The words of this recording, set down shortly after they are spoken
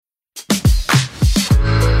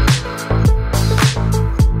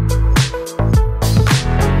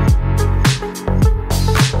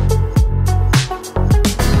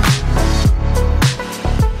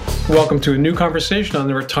Welcome to a new conversation on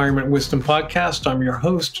the Retirement Wisdom Podcast. I'm your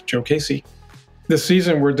host, Joe Casey. This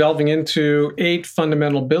season, we're delving into 8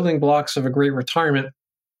 fundamental building blocks of a great retirement.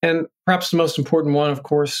 And perhaps the most important one, of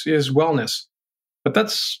course, is wellness. But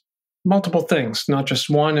that's multiple things, not just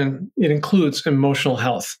one, and it includes emotional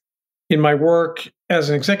health. In my work as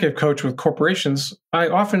an executive coach with corporations, I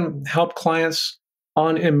often help clients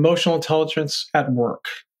on emotional intelligence at work.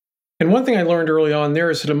 And one thing I learned early on there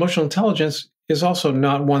is that emotional intelligence is also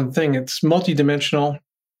not one thing. It's multidimensional.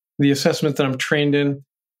 The assessment that I'm trained in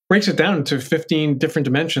breaks it down into 15 different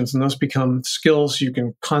dimensions, and those become skills you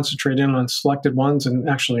can concentrate in on selected ones and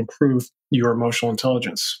actually improve your emotional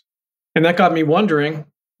intelligence. And that got me wondering,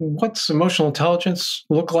 what's emotional intelligence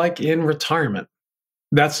look like in retirement?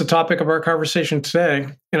 That's the topic of our conversation today,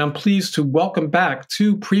 and I'm pleased to welcome back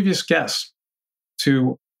 2 previous guests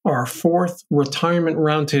to our 4th Retirement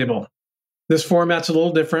Roundtable. This format's a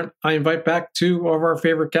little different. I invite back 2 of our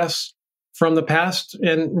favorite guests from the past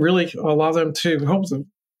and really allow them to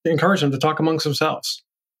encourage them to talk amongst themselves.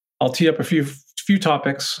 I'll tee up a few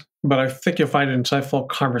topics, but I think you'll find it an insightful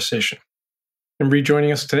conversation. And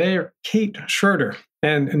rejoining us today are Kate Schroeder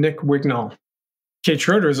and Nick Wignall. Kate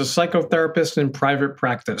Schroeder is a psychotherapist in private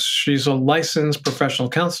practice. She's a licensed professional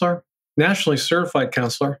counselor, nationally certified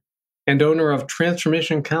counselor, and owner of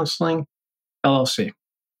Transformation Counseling, LLC.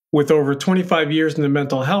 With over 25 years in the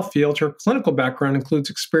mental health field, her clinical background includes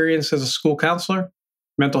experience as a school counselor,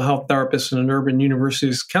 mental health therapist in an urban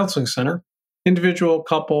university's counseling center, individual,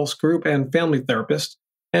 couples, group, and family therapist,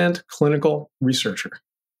 and clinical researcher.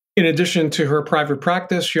 In addition to her private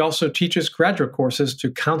practice, she also teaches graduate courses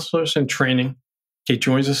to counselors in training. Kate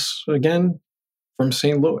joins us again from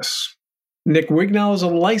St. Louis. Nick Wignall is a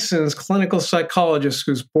licensed clinical psychologist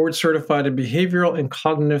who's board certified in behavioral and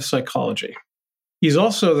cognitive psychology. He's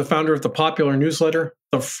also the founder of the popular newsletter,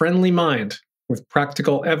 The Friendly Mind, with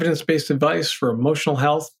practical evidence-based advice for emotional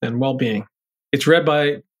health and well-being. It's read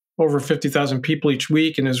by over 50,000 people each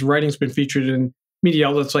week, and his writing's been featured in media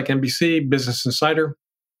outlets like NBC, Business Insider,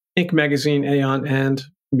 Inc. Magazine, Aeon, and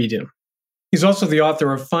Medium. He's also the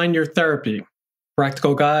author of Find Your Therapy,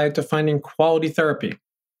 Practical Guide to Finding Quality Therapy.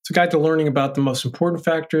 It's a guide to learning about the most important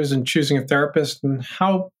factors in choosing a therapist and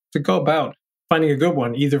how to go about finding a good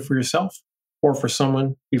one, either for yourself or for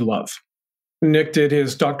someone you love. Nick did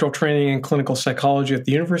his doctoral training in clinical psychology at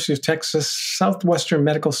the University of Texas Southwestern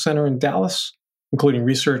Medical Center in Dallas, including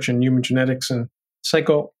research in human genetics and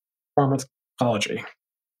psychopharmacology.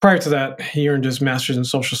 Prior to that, he earned his master's in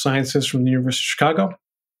social sciences from the University of Chicago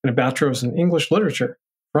and a bachelor's in English literature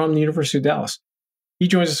from the University of Dallas. He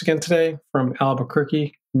joins us again today from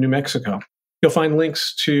Albuquerque, New Mexico. You'll find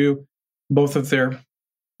links to both of their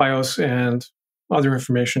bios and other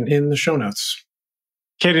information in the show notes.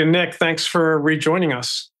 Kate and Nick, thanks for rejoining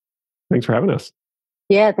us. Thanks for having us.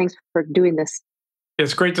 Yeah, thanks for doing this.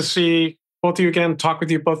 It's great to see both of you again, talk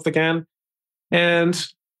with you both again. And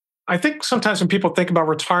I think sometimes when people think about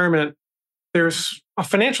retirement, there's a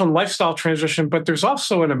financial and lifestyle transition, but there's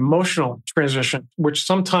also an emotional transition, which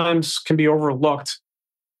sometimes can be overlooked.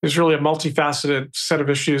 There's really a multifaceted set of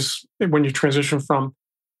issues when you transition from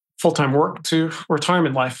full-time work to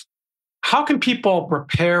retirement life. How can people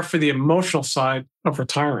prepare for the emotional side of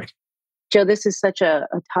retiring? Joe, this is such a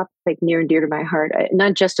topic near and dear to my heart,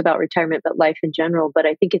 not just about retirement, but life in general. But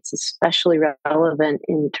I think it's especially relevant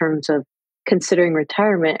in terms of considering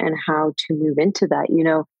retirement and how to move into that. You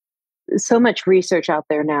know, so much research out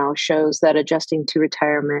there now shows that adjusting to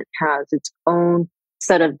retirement has its own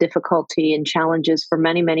set of difficulty and challenges for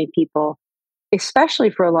many, many people,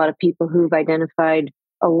 especially for a lot of people who've identified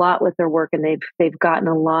a lot with their work and they've gotten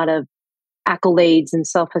a lot of accolades and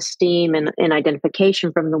self-esteem and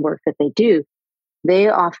identification from the work that they do. They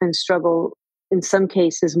often struggle in some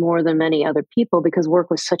cases more than many other people because work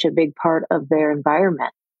was such a big part of their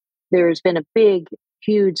environment. There's been a big,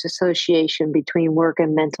 huge association between work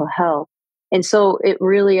and mental health. And so it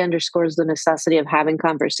really underscores the necessity of having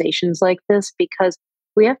conversations like this because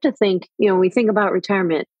we have to think, we think about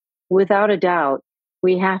retirement, without a doubt,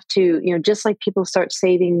 we have to, just like people start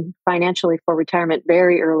saving financially for retirement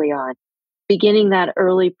very early on, beginning that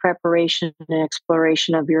early preparation and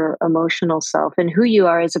exploration of your emotional self and who you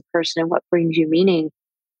are as a person and what brings you meaning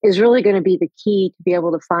is really going to be the key to be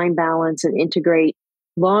able to find balance and integrate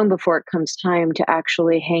long before it comes time to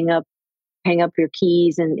actually hang up your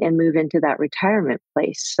keys and move into that retirement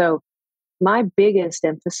place. So my biggest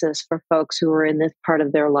emphasis for folks who are in this part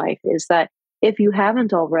of their life is that if you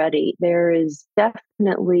haven't already, there is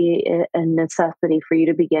definitely a necessity for you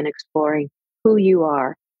to begin exploring who you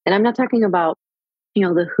are. And I'm not talking about,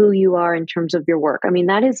 the who you are in terms of your work. I mean,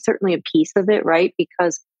 that is certainly a piece of it, right?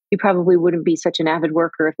 Because you probably wouldn't be such an avid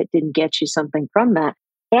worker if it didn't get you something from that.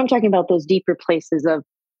 But I'm talking about those deeper places of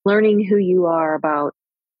learning who you are, about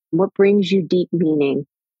what brings you deep meaning,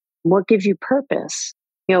 what gives you purpose.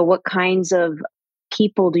 What kinds of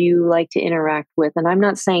people do you like to interact with? And I'm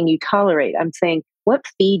not saying you tolerate, I'm saying what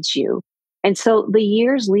feeds you. And so the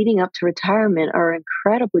years leading up to retirement are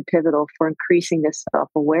incredibly pivotal for increasing this self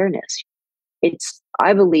awareness. It's,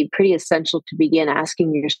 I believe, pretty essential to begin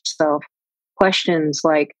asking yourself questions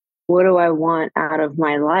like, what do I want out of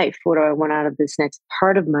my life? What do I want out of this next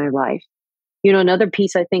part of my life? Another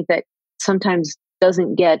piece I think that sometimes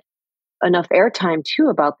doesn't get enough airtime too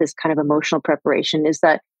about this kind of emotional preparation is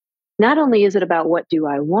that not only is it about what do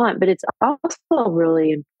I want, but it's also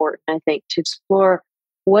really important, I think, to explore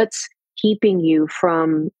what's keeping you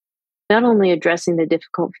from not only addressing the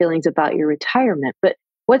difficult feelings about your retirement, but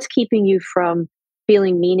what's keeping you from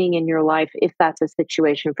feeling meaning in your life if that's a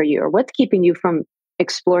situation for you, or what's keeping you from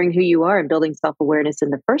exploring who you are and building self awareness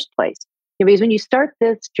in the first place. Because when you start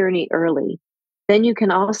this journey early, then you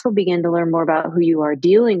can also begin to learn more about who you are,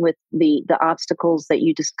 dealing with the obstacles that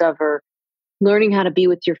you discover, learning how to be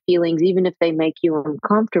with your feelings, even if they make you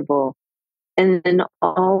uncomfortable. And then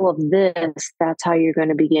all of this, that's how you're going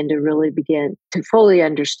to begin to fully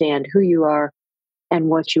understand who you are and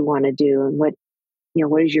what you want to do and what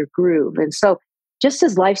is your groove. And so just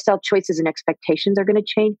as lifestyle choices and expectations are going to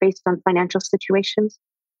change based on financial situations,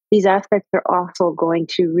 these aspects are also going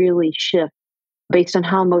to really shift based on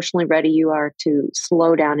how emotionally ready you are to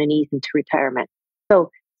slow down and ease into retirement.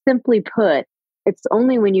 So simply put, it's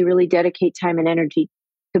only when you really dedicate time and energy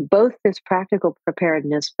to both this practical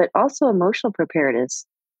preparedness, but also emotional preparedness,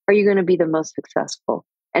 are you going to be the most successful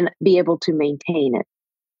and be able to maintain it.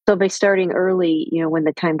 So by starting early, when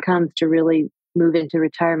the time comes to really move into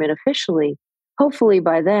retirement officially, hopefully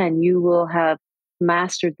by then you will have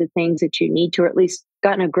mastered the things that you need to, or at least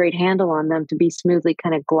gotten a great handle on them to be smoothly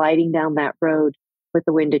kind of gliding down that road with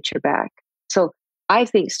the wind at your back. So I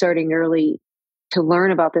think starting early to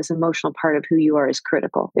learn about this emotional part of who you are is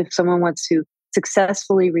critical. If someone wants to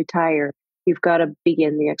successfully retire, you've got to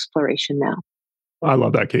begin the exploration now. I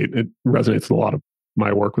love that, Kate. It resonates with a lot of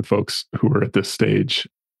my work with folks who are at this stage.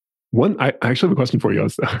 I actually have a question for you. I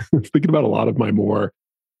was thinking about a lot of my more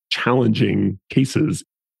challenging cases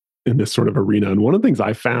in this sort of arena. And one of the things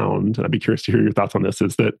I found, and I'd be curious to hear your thoughts on this,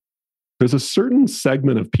 is that there's a certain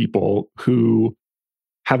segment of people who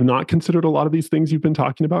have not considered a lot of these things you've been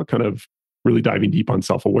talking about, kind of really diving deep on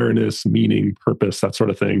self-awareness, meaning, purpose, that sort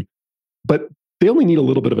of thing. But they only need a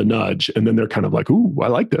little bit of a nudge. And then they're kind of like, ooh, I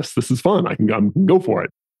like this. This is fun. I can go for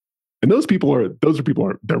it. And those are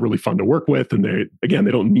people they're really fun to work with. And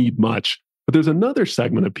they don't need much. But there's another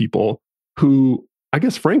segment of people who, I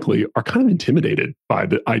guess, frankly, are kind of intimidated by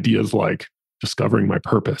the ideas like discovering my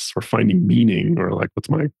purpose or finding meaning or like, what's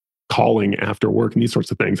my calling after work and these sorts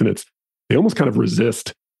of things. And they almost kind of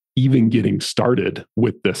resist even getting started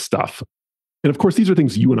with this stuff. And of course, these are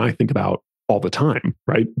things you and I think about all the time,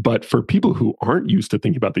 right? But for people who aren't used to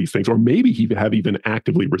thinking about these things, or maybe have even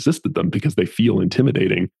actively resisted them because they feel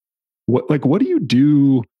intimidating, what do you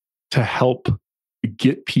do to help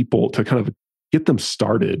get people to kind of get them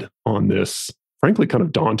started on this, frankly, kind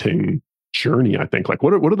of daunting journey? I think, like,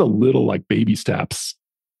 what are the little like baby steps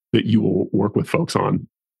that you will work with folks on?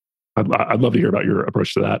 I'd love to hear about your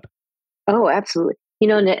approach to that. Oh, absolutely.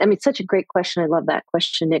 Nick, I mean, it's such a great question. I love that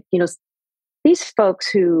question, Nick. These folks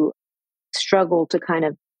who struggle to kind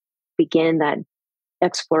of begin that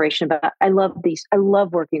exploration, but I love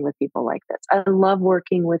working with people like this. I love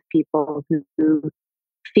working with people who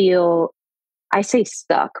feel, I say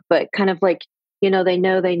stuck, but kind of like, they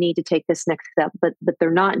know they need to take this next step, but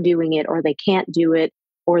they're not doing it, or they can't do it,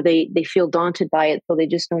 or they feel daunted by it, so they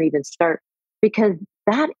just don't even start. Because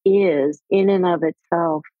that is, in and of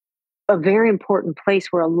itself, a very important place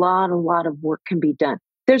where a lot of work can be done.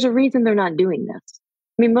 There's a reason they're not doing this.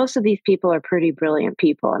 I mean, most of these people are pretty brilliant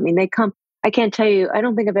people. I mean, I can't tell you, I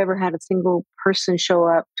don't think I've ever had a single person show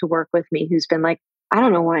up to work with me who's been like, I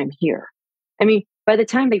don't know why I'm here. I mean, by the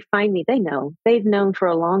time they find me, they've known for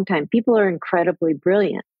a long time. People are incredibly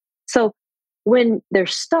brilliant. So when they're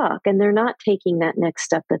stuck and they're not taking that next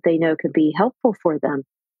step that they know could be helpful for them,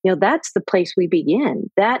 that's the place we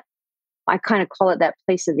begin. That, I kind of call it that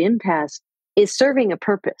place of impasse, is serving a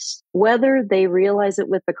purpose. Whether they realize it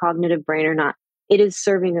with the cognitive brain or not, it is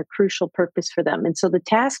serving a crucial purpose for them. And so the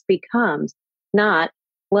task becomes not,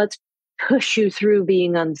 let's push you through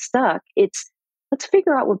being unstuck. It's, let's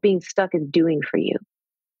figure out what being stuck is doing for you.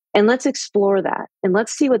 And let's explore that. And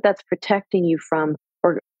let's see what that's protecting you from,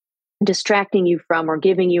 or distracting you from, or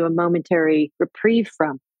giving you a momentary reprieve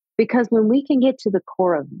from. Because when we can get to the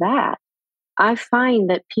core of that, I find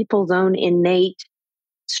that people's own innate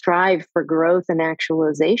strive for growth and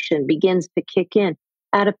actualization begins to kick in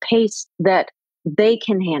at a pace that they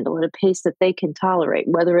can handle, at a pace that they can tolerate,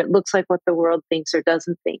 whether it looks like what the world thinks or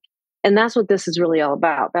doesn't think. And that's what this is really all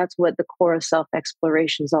about. That's what the core of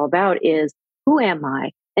self-exploration is all about, is who am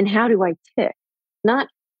I and how do I tick? Not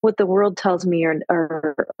what the world tells me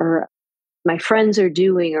or my friends are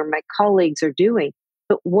doing or my colleagues are doing,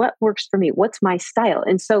 but what works for me? What's my style?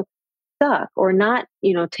 And so stuck or not,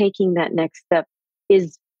 taking that next step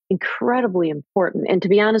is incredibly important. And to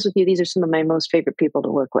be honest with you, these are some of my most favorite people to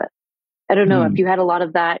work with. I don't know if you had a lot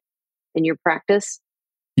of that in your practice.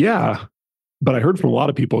 Yeah. But I heard from a lot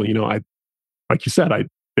of people, like you said,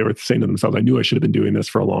 they were saying to themselves, I knew I should have been doing this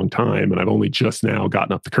for a long time. And I've only just now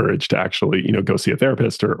gotten up the courage to actually, go see a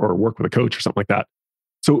therapist or work with a coach or something like that.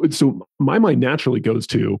 So my mind naturally goes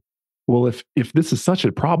to, well, if this is such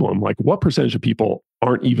a problem, like what percentage of people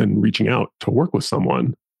aren't even reaching out to work with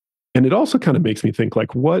someone? And it also kind of makes me think,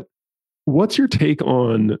 like, what's your take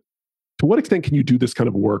on, to what extent can you do this kind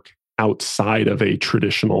of work outside of a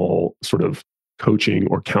traditional sort of coaching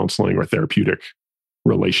or counseling or therapeutic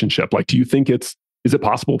relationship? Like, do you think is it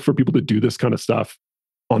possible for people to do this kind of stuff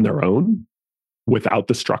on their own without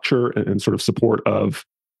the structure and sort of support of,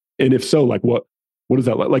 and if so, like what is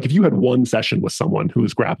that like? Like if you had one session with someone who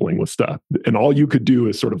is grappling with stuff and all you could do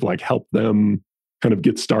is sort of like help them kind of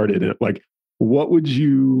get started, and like, what would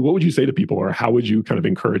you say to people, or how would you kind of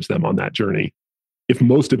encourage them on that journey if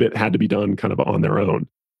most of it had to be done kind of on their own?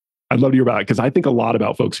 I'd love to hear about it, because I think a lot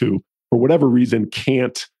about folks who, for whatever reason,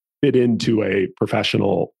 can't fit into a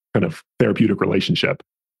professional kind of therapeutic relationship.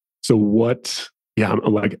 So I'm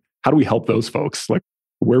like, how do we help those folks? Like,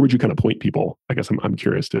 where would you kind of point people? I guess I'm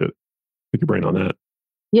curious to pick your brain on that.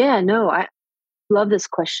 Yeah, no, I love this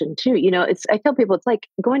question too. I tell people it's like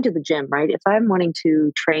going to the gym, right? If I'm wanting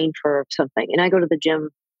to train for something and I go to the gym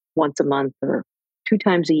once a month or 2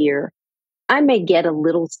 times a year, I may get a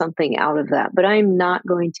little something out of that, but I'm not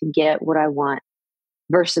going to get what I want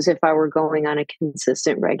versus if I were going on a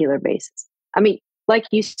consistent, regular basis. I mean, like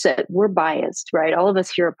you said, we're biased, right? All of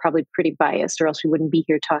us here are probably pretty biased, or else we wouldn't be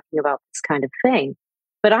here talking about this kind of thing.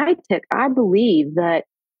 But I believe that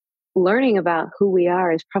learning about who we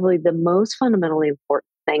are is probably the most fundamentally important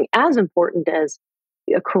thing, as important as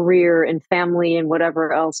a career and family and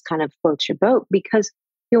whatever else kind of floats your boat. Because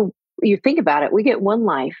you think about it, we get one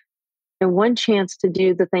life and one chance to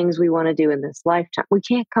do the things we want to do in this lifetime. We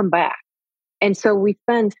can't come back. And so we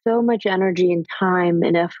spend so much energy and time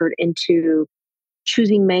and effort into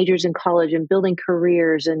choosing majors in college and building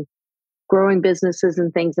careers and growing businesses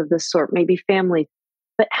and things of this sort, maybe family.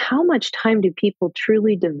 But how much time do people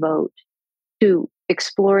truly devote to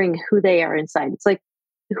exploring who they are inside? It's like,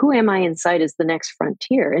 who am I inside is the next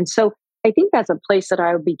frontier. And so I think that's a place that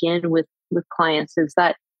I would begin with clients, is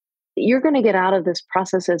that you're going to get out of this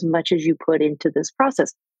process as much as you put into this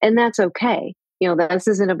process. And that's okay. This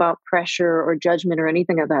isn't about pressure or judgment or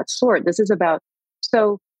anything of that sort. This is about,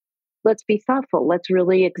 so let's be thoughtful. Let's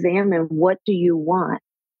really examine, what do you want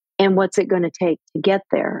and what's it going to take to get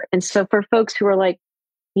there? And so for folks who are like,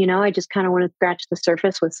 I just kind of want to scratch the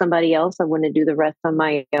surface with somebody else, I want to do the rest on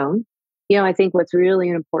my own. I think what's really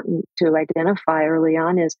important to identify early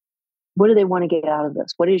on is, what do they want to get out of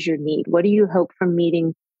this? What is your need? What do you hope from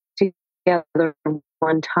meeting together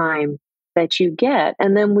one time that you get?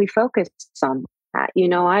 And then we focus on that.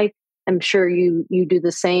 I'm sure you do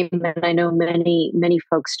the same, and I know many, many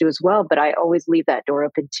folks do as well, but I always leave that door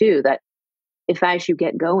open too, that if as you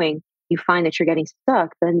get going, you find that you're getting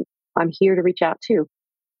stuck, then I'm here to reach out too.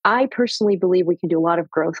 I personally believe we can do a lot of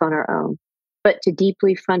growth on our own, but to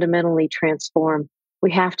deeply, fundamentally transform,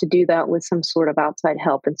 we have to do that with some sort of outside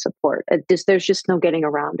help and support. There's just no getting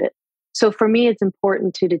around it. So for me, it's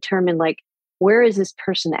important to determine, like, where is this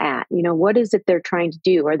person at? What is it they're trying to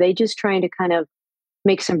do? Are they just trying to kind of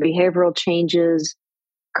make some behavioral changes,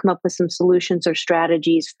 come up with some solutions or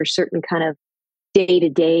strategies for certain kind of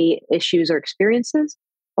day-to-day issues or experiences?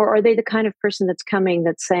 Or are they the kind of person that's coming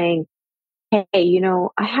that's saying, hey,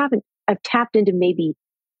 I've tapped into maybe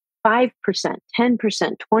 5%,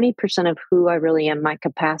 10%, 20% of who I really am, my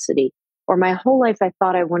capacity. Or my whole life, I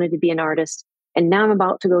thought I wanted to be an artist. And now I'm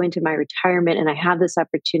about to go into my retirement and I have this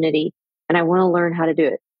opportunity and I want to learn how to do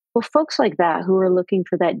it. Well, folks like that who are looking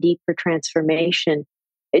for that deeper transformation,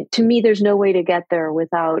 to me, there's no way to get there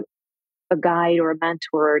without a guide or a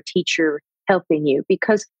mentor or a teacher helping you.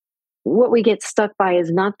 Because what we get stuck by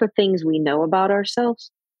is not the things we know about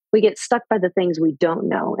ourselves. We get stuck by the things we don't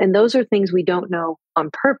know. And those are things we don't know on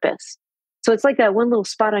purpose. So it's like that one little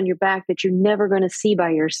spot on your back that you're never going to see by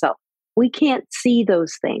yourself. We can't see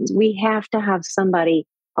those things. We have to have somebody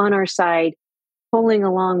on our side pulling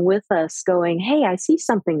along with us, going, hey, I see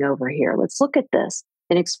something over here. Let's look at this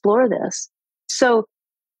and explore this. So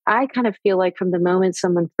I kind of feel like from the moment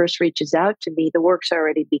someone first reaches out to me, the work's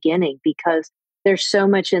already beginning, because there's so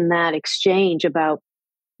much in that exchange about,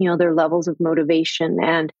 their levels of motivation.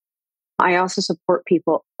 And I also support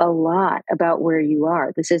people a lot about where you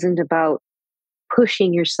are. This isn't about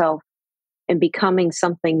pushing yourself and becoming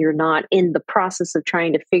something you're not, in the process of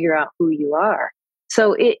trying to figure out who you are.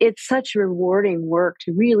 So it's such rewarding work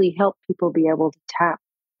to really help people be able to tap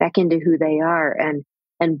back into who they are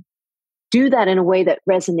and do that in a way that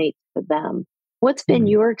resonates with them. What's been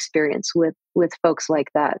your experience with folks like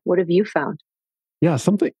that? What have you found? Yeah,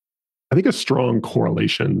 I think a strong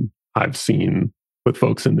correlation I've seen with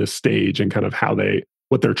folks in this stage and kind of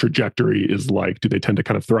what their trajectory is like. Do they tend to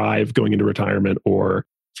kind of thrive going into retirement or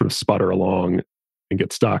sort of sputter along and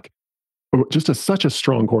get stuck? Or just such a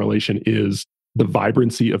strong correlation is the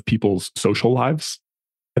vibrancy of people's social lives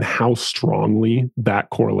and how strongly that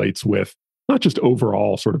correlates with not just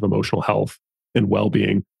overall sort of emotional health and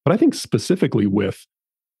well-being, but I think specifically with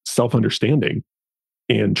self-understanding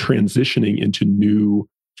and transitioning into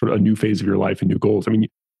a new phase of your life and new goals. I mean,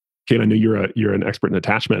 Kate, I know you're an expert in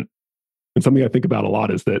attachment. And something I think about a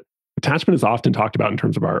lot is that attachment is often talked about in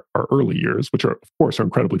terms of our early years, which are, of course, are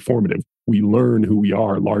incredibly formative. We learn who we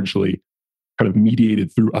are largely kind of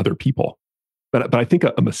mediated through other people. But I think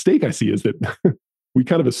a mistake I see is that we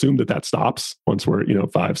kind of assume that stops once we're,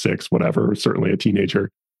 5, 6, whatever, certainly a teenager.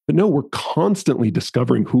 But no, we're constantly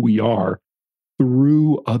discovering who we are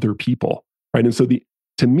through other people, right? And so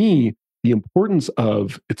to me, the importance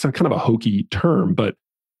of, it's a kind of a hokey term, but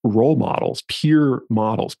role models, peer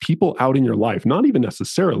models, people out in your life, not even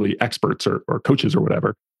necessarily experts or coaches or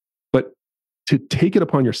whatever, but to take it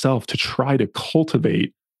upon yourself to try to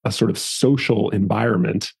cultivate a sort of social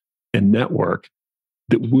environment and network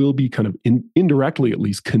that will be kind of indirectly, at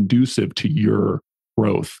least, conducive to your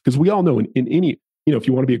growth. Because we all know in any, if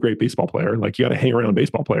you want to be a great baseball player, like, you got to hang around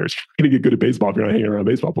baseball players. You're going to get good at baseball if you're not hanging around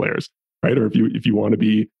baseball players, right? Or if you want to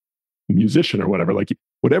be a musician or whatever, like,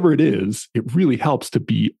 whatever it is, it really helps to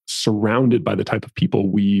be surrounded by the type of people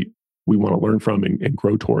we want to learn from and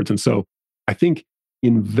grow towards. And so I think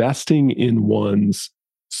investing in one's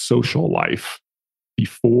social life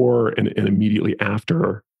before and immediately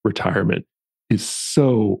after retirement is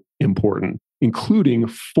so important, including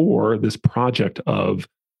for this project of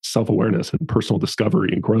self-awareness and personal discovery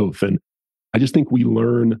and growth. And I just think we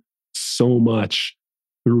learn so much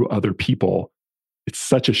through other people. It's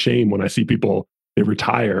such a shame when I see people, they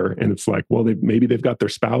retire and it's like, well, maybe they've got their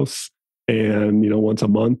spouse and, once a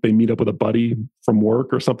month they meet up with a buddy from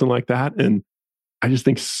work or something like that. And I just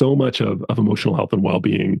think so much of emotional health and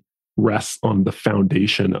well-being rests on the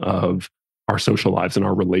foundation of our social lives and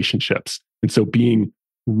our relationships. And so being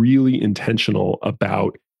really intentional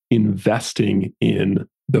about investing in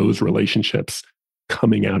those relationships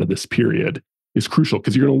coming out of this period is crucial,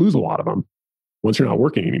 because you're going to lose a lot of them once you're not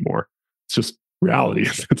working anymore. It's just reality.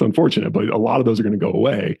 It's unfortunate, but a lot of those are going to go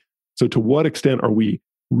away. So to what extent are we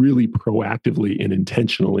really proactively and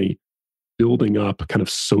intentionally building up kind of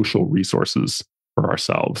social resources for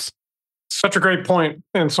ourselves? Such a great point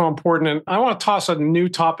and so important. And I want to toss a new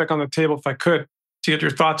topic on the table, if I could, to get your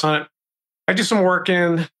thoughts on it. I do some work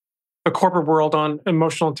in the corporate world on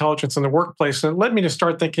emotional intelligence in the workplace, and it led me to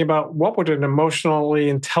start thinking about what would an emotionally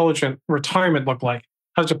intelligent retirement look like?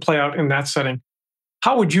 How does it play out in that setting?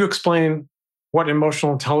 How would you explain what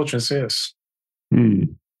emotional intelligence is?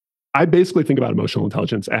 I basically think about emotional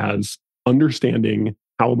intelligence as understanding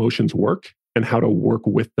how emotions work and how to work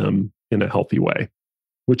with them in a healthy way,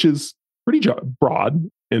 which is pretty broad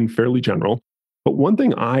and fairly general. But one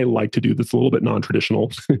thing I like to do that's a little bit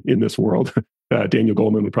non-traditional in this world, Daniel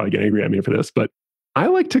Goleman would probably get angry at me for this, but I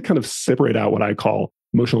like to kind of separate out what I call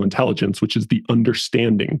emotional intelligence, which is the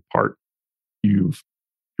understanding part. You're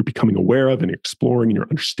becoming aware of and exploring and you're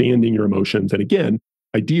understanding your emotions. And again,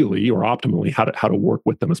 ideally or optimally, how to work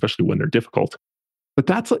with them, especially when they're difficult. But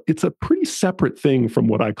it's a pretty separate thing from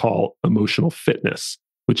what I call emotional fitness,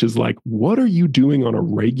 which is like, what are you doing on a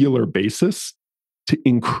regular basis to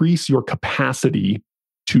increase your capacity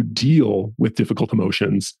to deal with difficult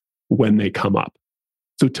emotions when they come up?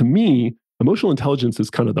 So to me, emotional intelligence is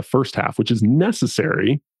kind of the first half, which is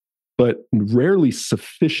necessary, but rarely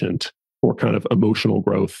sufficient for kind of emotional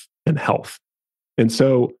growth and health. And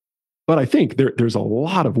so, but I think there's a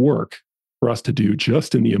lot of work for us to do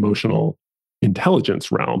just in the emotional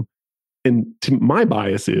intelligence realm. And to my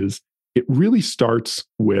bias is it really starts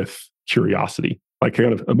with curiosity. Like,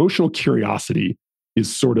 kind of emotional curiosity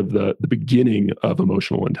is sort of the beginning of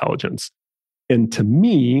emotional intelligence. And to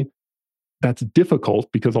me, that's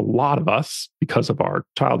difficult because a lot of us, because of our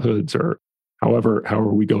childhoods or however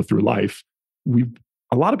we go through life,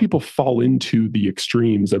 a lot of people fall into the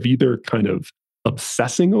extremes of either kind of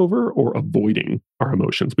obsessing over or avoiding our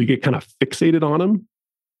emotions. We get kind of fixated on them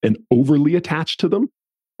and overly attached to them,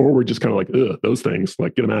 or we're just kind of like, ugh, those things,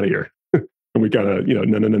 like get them out of here. And we kind of,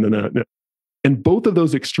 no. And both of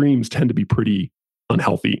those extremes tend to be pretty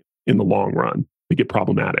unhealthy in the long run. They get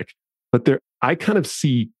problematic. But I kind of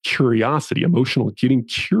see curiosity, getting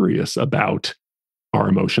curious about our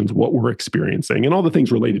emotions, what we're experiencing, and all the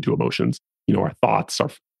things related to emotions, our thoughts, our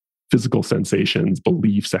physical sensations,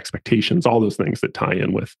 beliefs, expectations, all those things that tie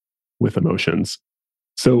in with emotions.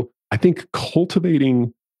 So I think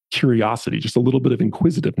cultivating curiosity, just a little bit of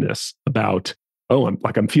inquisitiveness about,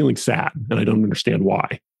 I'm feeling sad and I don't understand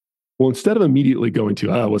why. Well, instead of immediately going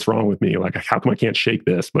to, what's wrong with me? Like, how come I can't shake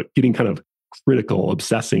this? But getting kind of critical,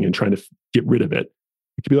 obsessing, and trying to get rid of it.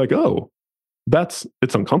 It could be like,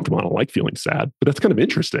 it's uncomfortable. I don't like feeling sad, but that's kind of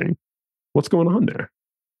interesting. What's going on there?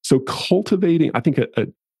 So cultivating, I think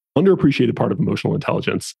an underappreciated part of emotional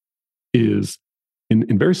intelligence is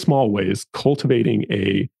in very small ways, cultivating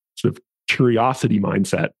a sort of curiosity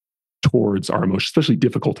mindset towards our emotions, especially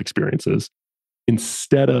difficult experiences,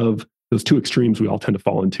 instead of those two extremes we all tend to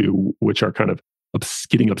fall into, which are kind of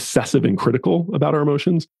getting obsessive and critical about our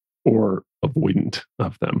emotions or avoidant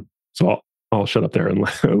of them. So I'll shut up there and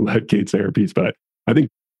let Kate say her piece. But I think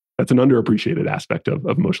that's an underappreciated aspect of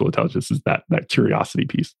emotional intelligence, is that curiosity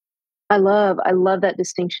piece. I love that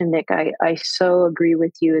distinction, Nick. I so agree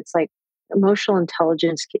with you. It's like emotional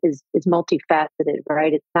intelligence is multifaceted,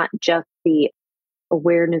 right? It's not just the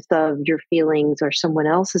awareness of your feelings or someone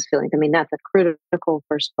else's feelings. I mean, that's a critical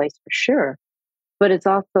first place for sure. But it's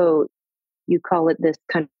also, you call it this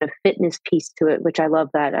kind of fitness piece to it, which I love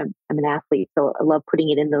that. I'm an athlete, so I love putting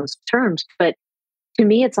it in those terms. But to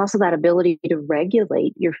me, it's also that ability to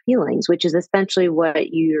regulate your feelings, which is essentially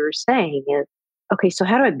what you're saying is, okay, so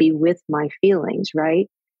how do I be with my feelings, right?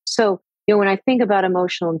 So, when I think about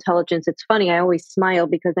emotional intelligence, it's funny, I always smile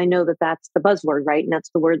because I know that that's the buzzword, right? And that's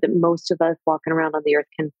the word that most of us walking around on the earth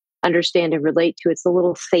can understand and relate to. It's a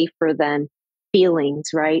little safer than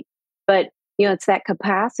feelings, right? But, it's that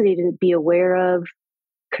capacity to be aware of,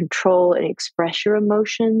 control, and express your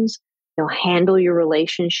emotions, handle your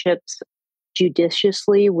relationships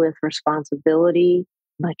judiciously with responsibility,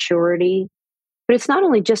 maturity. But it's not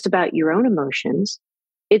only just about your own emotions,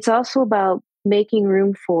 it's also about making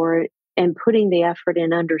room for it and putting the effort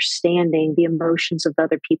in understanding the emotions of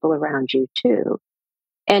other people around you too.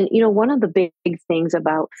 And, one of the big things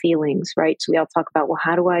about feelings, right? So we all talk about, well,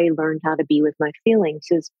 how do I learn how to be with my feelings?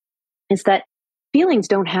 Is that feelings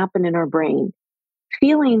don't happen in our brain.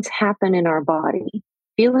 Feelings happen in our body.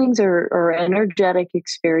 Feelings are energetic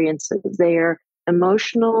experiences. They are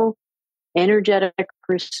emotional, energetic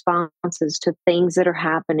responses to things that are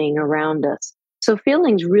happening around us. So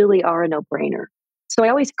feelings really are a no-brainer. So I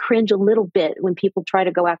always cringe a little bit when people try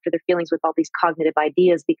to go after their feelings with all these cognitive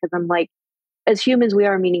ideas, because I'm like, as humans, we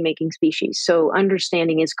are a meaning-making species. So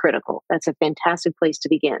understanding is critical. That's a fantastic place to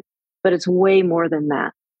begin. But it's way more than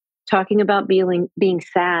that. Talking about being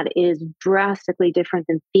sad is drastically different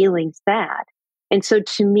than feeling sad. And so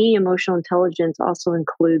to me, emotional intelligence also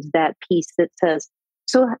includes that piece that says,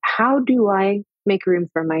 so how do I make room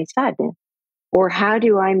for my sadness? Or how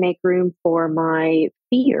do I make room for my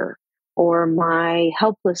fear or my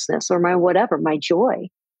helplessness or my whatever, my joy?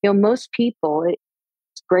 Most people,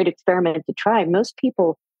 it's a great experiment to try. Most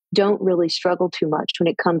people don't really struggle too much when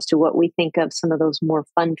it comes to what we think of some of those more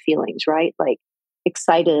fun feelings, right? Like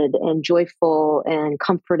excited and joyful and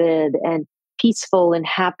comforted and peaceful and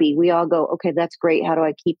happy. We all go, okay, that's great. How do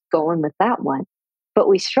I keep going with that one? But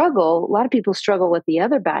a lot of people struggle with the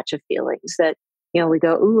other batch of feelings that, we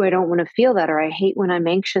go, ooh, I don't want to feel that, or I hate when I'm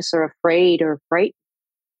anxious or afraid or frightened.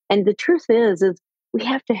 And the truth is we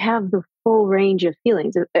have to have the full range of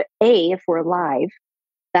feelings. If we're alive,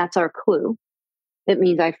 that's our clue. It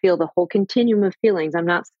means I feel the whole continuum of feelings. I'm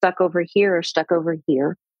not stuck over here or stuck over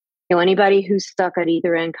here. Anybody who's stuck at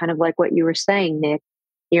either end, kind of like what you were saying, Nick,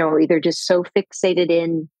 either just so fixated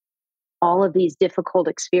in all of these difficult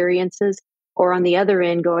experiences, or on the other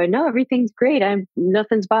end going, no, everything's great.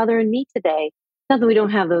 Nothing's bothering me today. Not that we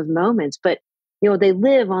don't have those moments, but they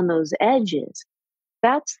live on those edges.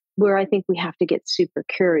 That's where I think we have to get super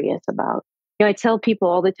curious about. I tell people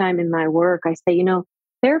all the time in my work, I say,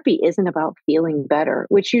 therapy isn't about feeling better,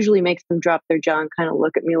 which usually makes them drop their jaw and kind of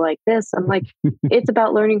look at me like this. I'm like, it's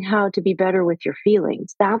about learning how to be better with your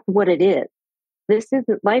feelings. That's what it is.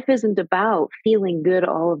 Life isn't about feeling good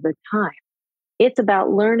all of the time. It's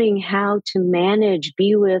about learning how to manage,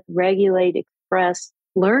 be with, regulate, express,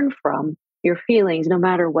 learn from your feelings, no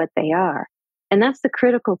matter what they are. And that's the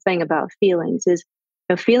critical thing about feelings is,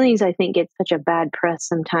 feelings, I think, get such a bad press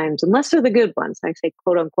sometimes, unless they're the good ones. I say,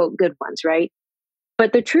 quote unquote, good ones, right?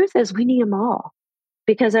 But the truth is, we need them all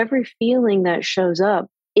because every feeling that shows up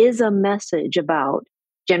is a message about,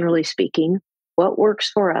 generally speaking, what works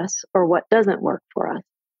for us or what doesn't work for us.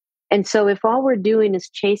 And so if all we're doing is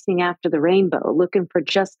chasing after the rainbow, looking for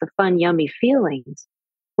just the fun, yummy feelings,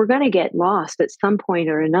 we're going to get lost at some point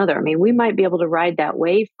or another. I mean, we might be able to ride that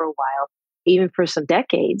wave for a while, even for some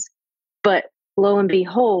decades. But lo and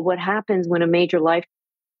behold, what happens when a major life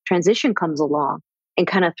transition comes along and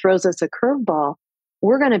kind of throws us a curveball?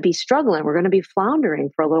 We're going to be struggling. We're going to be floundering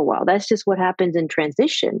for a little while. That's just what happens in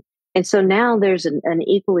transition. And so now there's an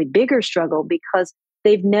equally bigger struggle because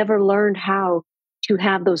they've never learned how to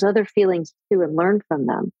have those other feelings too and learn from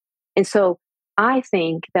them. And so I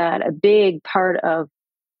think that a big part of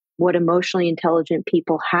what emotionally intelligent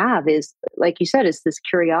people have is, like you said, is this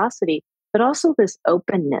curiosity, but also this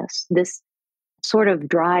openness, this sort of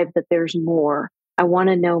drive that there's more. I want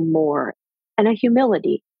to know more, and a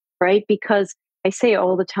humility, right? Because I say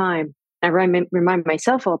all the time, I remind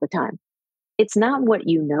myself all the time, it's not what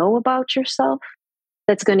you know about yourself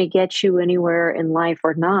that's going to get you anywhere in life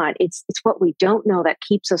or not. It's what we don't know that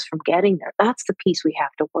keeps us from getting there. That's the piece we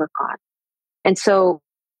have to work on. And so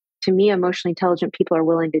to me, emotionally intelligent people are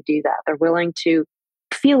willing to do that. They're willing to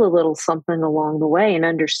feel a little something along the way and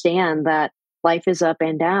understand that life is up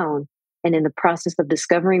and down. And in the process of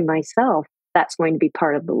discovering myself, that's going to be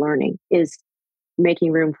part of the learning, is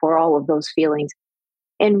making room for all of those feelings.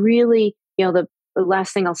 And really, the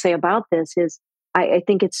last thing I'll say about this is I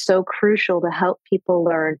think it's so crucial to help people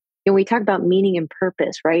learn. We talk about meaning and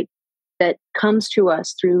purpose, right? That comes to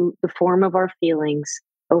us through the form of our feelings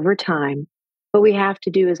over time. What we have to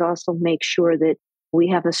do is also make sure that we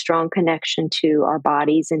have a strong connection to our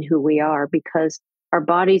bodies and who we are, because our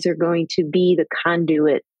bodies are going to be the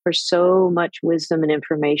conduit for so much wisdom and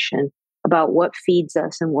information about what feeds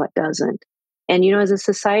us and what doesn't. And, as a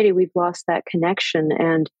society, we've lost that connection.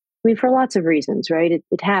 And I mean, for lots of reasons, right?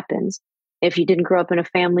 It happens. If you didn't grow up in a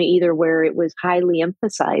family either where it was highly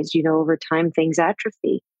emphasized, over time things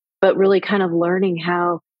atrophy. But really kind of learning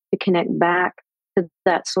how to connect back to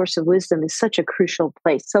that source of wisdom is such a crucial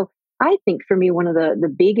place. So I think for me, one of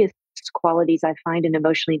the biggest qualities I find in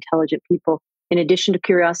emotionally intelligent people, in addition to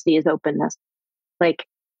curiosity, is openness. Like,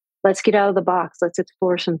 let's get out of the box. Let's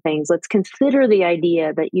explore some things. Let's consider the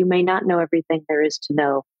idea that you may not know everything there is to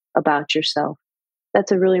know about yourself.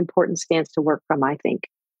 That's a really important stance to work from, I think.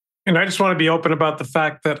 And I just want to be open about the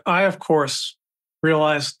fact that I, of course,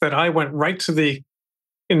 realized that I went right to the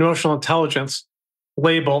emotional intelligence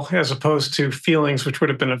label as opposed to feelings, which would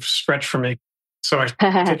have been a stretch for me. So I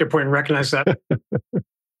take your point and recognize that.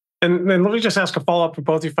 And then let me just ask a follow-up for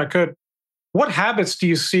both of you, if I could. What habits do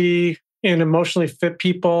you see in emotionally fit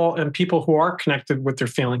people and people who are connected with their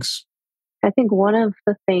feelings? I think one of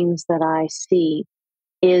the things that I see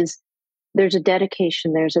is there's a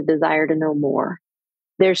dedication, there's a desire to know more.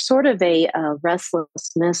 There's sort of a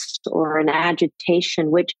restlessness or an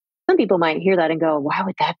agitation, which some people might hear that and go, why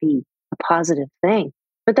would that be a positive thing?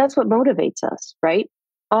 But that's what motivates us, right?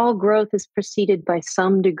 All growth is preceded by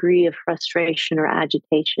some degree of frustration or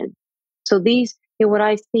agitation. So these, what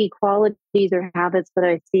I see, qualities or habits that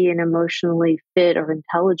I see in emotionally fit or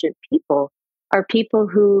intelligent people are people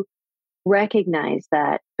who recognize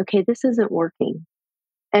that, okay, this isn't working.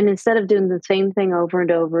 And instead of doing the same thing over and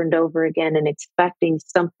over and over again and expecting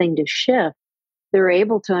something to shift, they're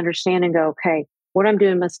able to understand and go, okay, what I'm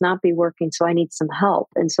doing must not be working, so I need some help.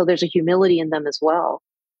 And so there's a humility in them as well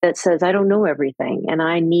that says, I don't know everything and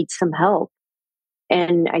I need some help.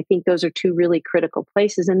 And I think those are two really critical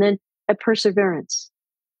places. And then a perseverance.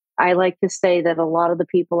 I like to say that a lot of the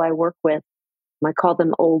people I work with, I call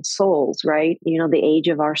them old souls, right? The age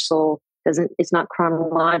of our soul it's not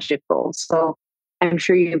chronological. So I'm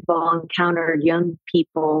sure you've all encountered young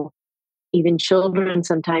people, even children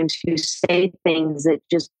sometimes, who say things that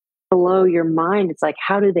just blow your mind. It's like,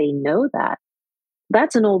 how do they know that?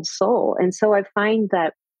 That's an old soul. And so I find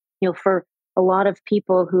that, for a lot of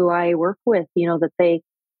people who I work with, that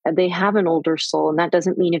they have an older soul. And that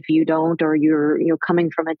doesn't mean if you don't, or you're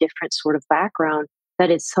coming from a different sort of background,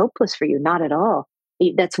 that it's hopeless for you. Not at all.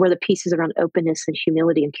 That's where the pieces around openness and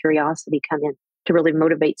humility and curiosity come in to really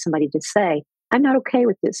motivate somebody to say, I'm not okay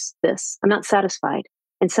with this. I'm not satisfied.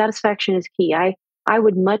 And satisfaction is key. I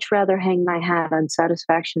would much rather hang my hat on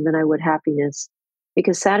satisfaction than I would happiness,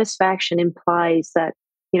 because satisfaction implies that,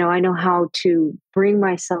 I know how to bring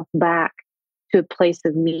myself back to a place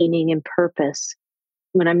of meaning and purpose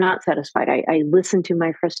when I'm not satisfied. I listen to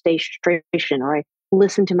my frustration, or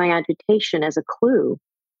listen to my agitation as a clue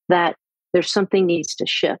that there's something needs to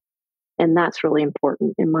shift. And that's really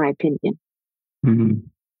important, in my opinion. Mm-hmm.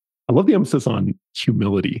 I love the emphasis on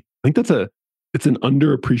humility. I think it's an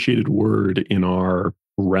underappreciated word in our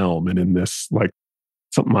realm, and in this, like,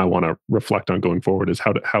 something I want to reflect on going forward is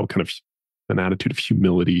how kind of an attitude of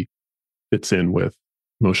humility fits in with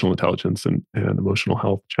emotional intelligence and emotional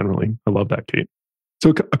health generally. I love that, Kate. So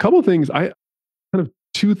a couple of things, I kind of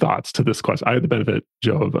two thoughts to this question. I had the benefit,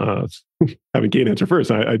 Joe, of having Kate answer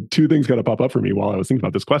first. I had two things got to pop up for me while I was thinking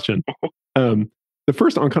about this question. The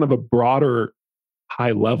first, on kind of a broader,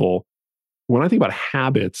 high level, when I think about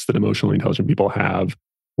habits that emotionally intelligent people have,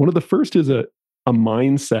 one of the first is a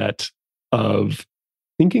mindset of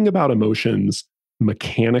thinking about emotions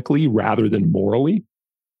mechanically rather than morally.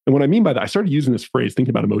 And what I mean by that, I started using this phrase,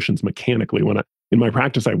 thinking about emotions mechanically. In my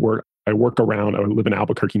practice, I live in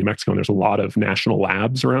Albuquerque, New Mexico, and there's a lot of national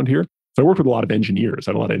labs around here. So I worked with a lot of engineers.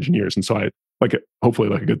 I had a lot of engineers. And so hopefully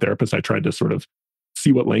like a good therapist, I tried to sort of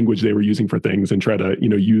see what language they were using for things and try to,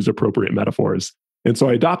 use appropriate metaphors. And so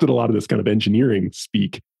I adopted a lot of this kind of engineering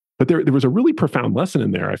speak. But there was a really profound lesson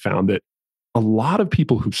in there. I found that a lot of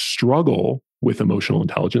people who struggle with emotional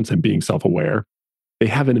intelligence and being self-aware, they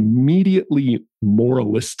have an immediately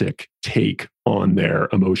moralistic take on their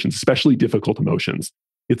emotions, especially difficult emotions.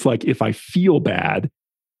 It's like, if I feel bad,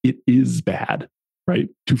 it is bad, right?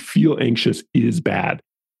 To feel anxious is bad.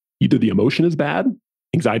 Either the emotion is bad,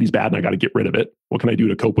 anxiety is bad, and I got to get rid of it. What can I do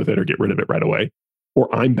to cope with it or get rid of it right away?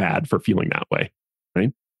 Or I'm bad for feeling that way,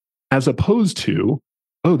 right? As opposed to,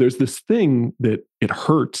 oh, there's this thing that it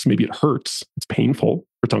hurts. Maybe it hurts. It's painful.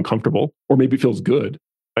 Or it's uncomfortable. Or maybe it feels good.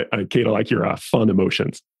 Kate, I like your fun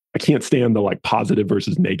emotions. I can't stand the like positive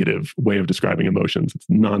versus negative way of describing emotions. It's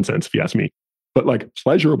nonsense if you ask me. But like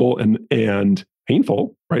pleasurable and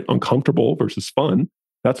painful, right? Uncomfortable versus fun.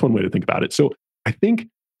 That's one way to think about it. So I think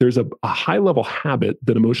there's a high level habit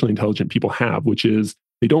that emotionally intelligent people have, which is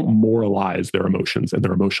they don't moralize their emotions and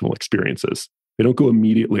their emotional experiences. They don't go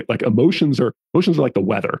immediately, like emotions are like the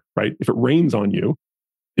weather, right? If it rains on you,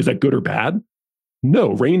 is that good or bad?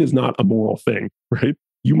 No, rain is not a moral thing, right?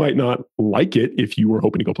 You might not like it if you were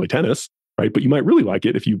hoping to go play tennis, right? But you might really like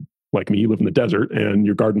it if you, like me, live in the desert and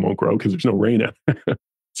your garden won't grow because there's no rain.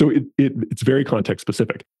 So it's very context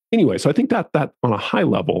specific. Anyway, so I think that on a high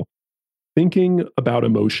level, thinking about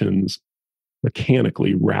emotions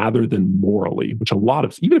mechanically rather than morally, which a lot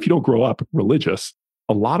of, even if you don't grow up religious,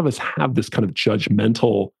 a lot of us have this kind of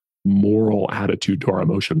judgmental, moral attitude to our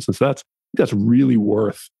emotions. And so that's really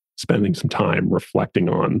worth spending some time reflecting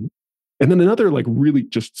on. And then another like really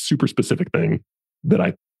just super specific thing that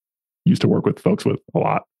I used to work with folks with a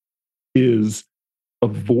lot is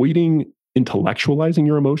avoiding intellectualizing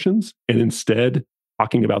your emotions and instead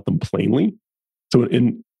talking about them plainly. So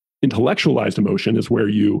in intellectualized emotion is where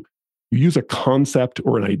you use a concept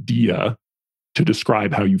or an idea to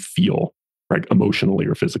describe how you feel, right? Emotionally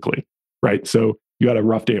or physically, right? So you had a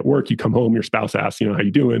rough day at work, you come home, your spouse asks, how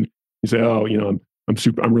you doing? You say, oh,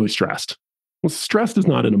 I'm really stressed. Well, stressed is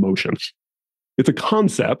not an emotion. It's a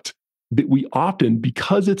concept that we often,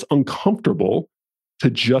 because it's uncomfortable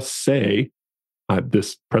to just say,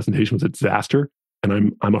 this presentation was a disaster,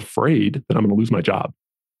 and I'm afraid that I'm going to lose my job.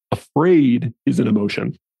 Afraid is an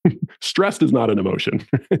emotion. Stressed is not an emotion.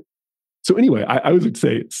 So anyway, I always would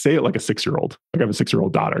say it like a 6-year-old. Like I have a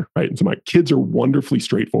 6-year-old daughter, right? And so my kids are wonderfully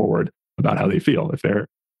straightforward about how they feel. If they're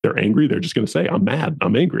angry, they're just going to say, I'm mad,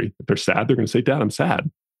 I'm angry. If they're sad, they're going to say, Dad, I'm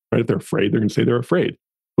sad. Right? If they're afraid, they're going to say they're afraid.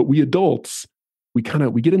 But we adults, we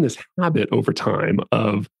get in this habit over time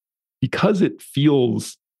of, because it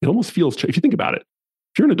almost feels, if you think about it,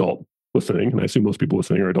 if you're an adult listening, and I assume most people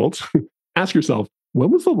listening are adults, ask yourself,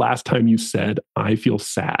 when was the last time you said, I feel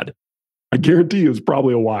sad? I guarantee it was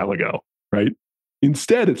probably a while ago, right?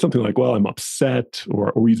 Instead, it's something like, well, I'm upset,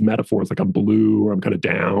 or we use metaphors like I'm blue, or I'm kind of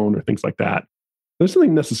down, or things like that. There's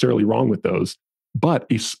nothing necessarily wrong with those, but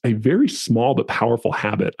a very small but powerful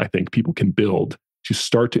habit I think people can build to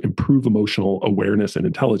start to improve emotional awareness and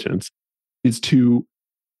intelligence is to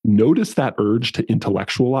notice that urge to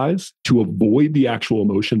intellectualize, to avoid the actual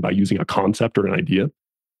emotion by using a concept or an idea,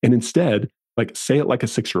 and instead, like, say it like a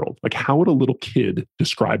 6-year-old. Like, how would a little kid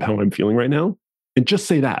describe how I'm feeling right now? And just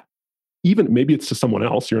say that. Even maybe it's to someone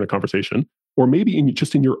else, you're in a conversation, or maybe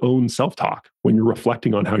just in your own self-talk when you're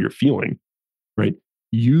reflecting on how you're feeling, right?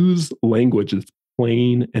 Use language that's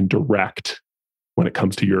plain and direct when it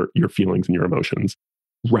comes to your feelings and your emotions,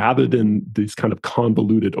 rather than these kind of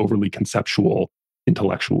convoluted, overly conceptual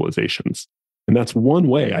intellectualizations. And that's one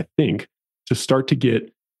way, I think, to start to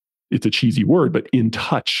get, it's a cheesy word, but in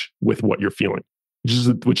touch with what you're feeling.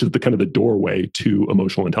 which is the kind of the doorway to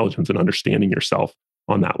emotional intelligence and understanding yourself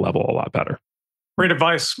on that level a lot better. Great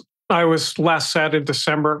advice. I was last sad in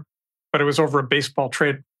December, but it was over a baseball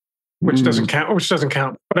trade, which doesn't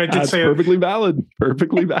count. But I did say perfectly valid.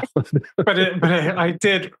 Perfectly valid. but I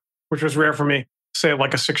did, which was rare for me, say it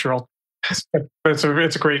like a 6-year-old. But it's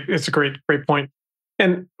a great point.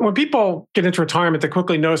 And when people get into retirement, they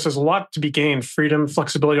quickly notice there's a lot to be gained: freedom,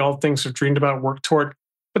 flexibility, all the things they've dreamed about, worked toward.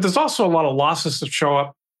 But there's also a lot of losses that show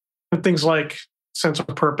up, and things like sense of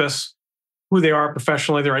purpose, who they are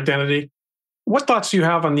professionally, their identity. What thoughts do you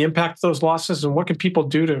have on the impact of those losses, and what can people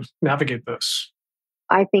do to navigate this?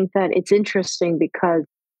 I think that it's interesting because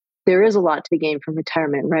there is a lot to be gained from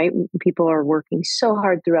retirement, right? People are working so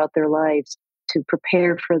hard throughout their lives to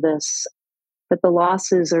prepare for this. But the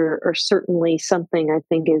losses are certainly something I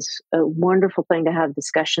think is a wonderful thing to have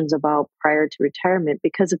discussions about prior to retirement,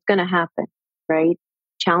 because it's going to happen, right?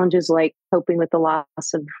 Challenges like coping with the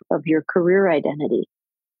loss of your career identity,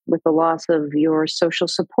 with the loss of your social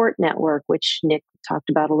support network, which Nick talked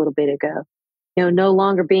about a little bit ago. No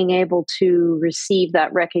longer being able to receive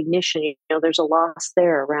that recognition. There's a loss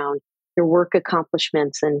there around your work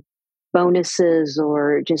accomplishments and bonuses,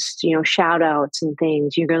 or just, shout outs and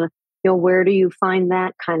things. You're going to, where do you find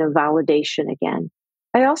that kind of validation again?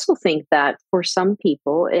 I also think that for some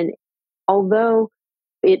people, and although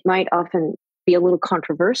it might often be a little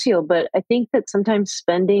controversial, but I think that sometimes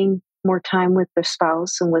spending more time with their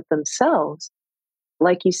spouse and with themselves,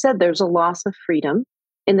 like you said, there's a loss of freedom,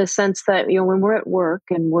 in the sense that, when we're at work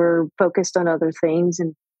and we're focused on other things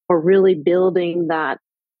and we're really building that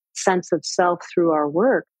sense of self through our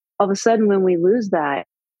work, all of a sudden when we lose that,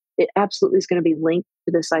 it absolutely is going to be linked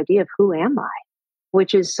to this idea of who am I,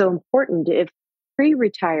 which is so important. If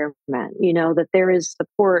pre-retirement, that there is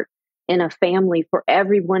support in a family for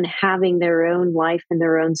everyone having their own life and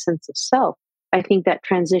their own sense of self, I think that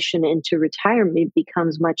transition into retirement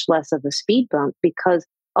becomes much less of a speed bump, because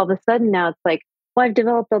all of a sudden now it's like, well, I've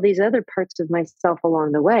developed all these other parts of myself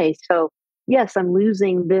along the way. So yes, I'm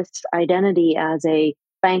losing this identity as a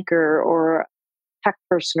banker or a tech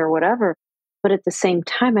person or whatever. But at the same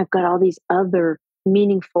time, I've got all these other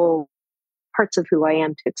meaningful parts of who I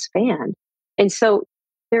am to expand. And so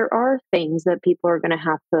there are things that people are going to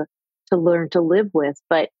have to learn to live with.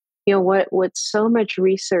 But what so much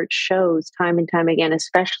research shows time and time again,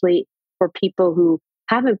 especially for people who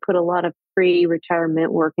haven't put a lot of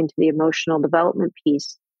pre-retirement work into the emotional development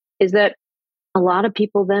piece, is that a lot of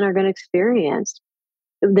people then are going to experience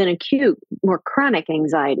then acute, more chronic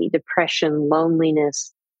anxiety, depression,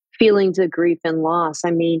 loneliness, feelings of grief and loss.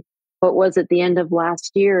 I mean, what was at the end of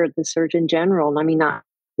last year, the Surgeon General, not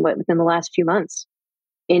within the last few months,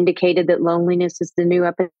 indicated that loneliness is the new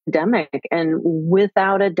epidemic. And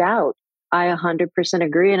without a doubt, I 100%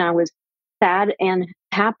 agree. And I was sad and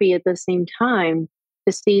happy at the same time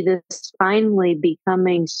to see this finally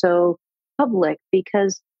becoming so public,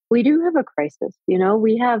 because we do have a crisis.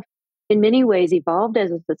 We have in many ways evolved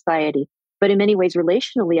as a society, but in many ways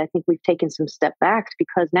relationally, I think we've taken some step backs,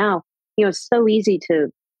 because now, it's so easy to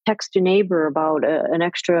text a neighbor about an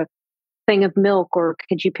extra thing of milk, or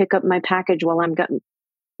could you pick up my package while I'm gone?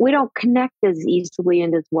 We don't connect as easily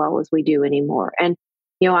and as well as we do anymore. And,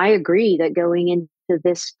 I agree that going into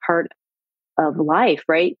this part of life,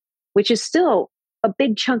 right, which is still a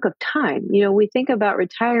big chunk of time. We think about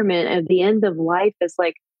retirement at the end of life as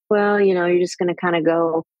like, well, you're just going to kind of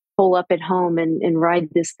go hole up at home and ride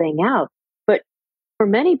this thing out. But for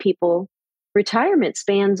many people, retirement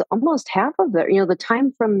spans almost half of the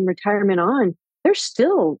time from retirement on. There's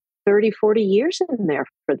still 30, 40 years in there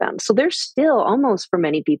for them. So there's still almost, for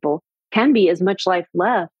many people, can be as much life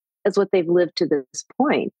left as what they've lived to this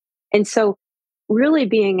point. And so really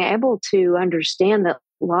being able to understand that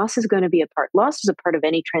loss is a part of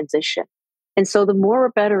any transition. And so the more or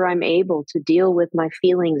better I'm able to deal with my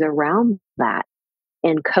feelings around that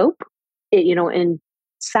and cope, in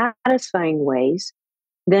satisfying ways,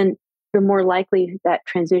 then the more likely that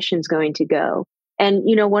transition is going to go. And,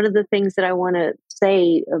 one of the things that I want to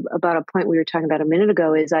say about a point we were talking about a minute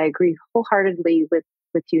ago is I agree wholeheartedly with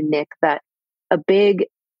you, Nick, that a big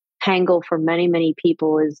tangle for many, many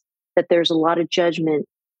people is that there's a lot of judgment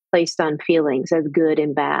placed on feelings as good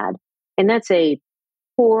and bad. And that's a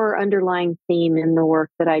core underlying theme in the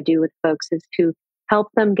work that I do with folks, is to help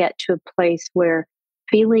them get to a place where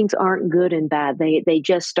feelings aren't good and bad. They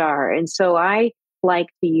just are. And so I like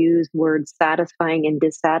to use words satisfying and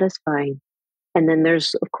dissatisfying. And then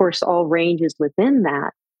there's, of course, all ranges within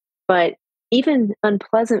that. But even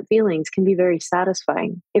unpleasant feelings can be very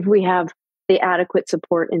satisfying if we have the adequate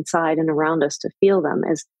support inside and around us to feel them,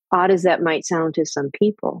 as odd as that might sound to some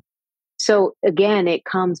people. So again, it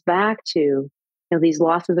comes back to, these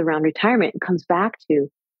losses around retirement. It comes back to,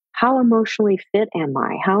 how emotionally fit am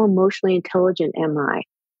I? How emotionally intelligent am I?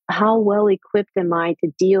 How well equipped am I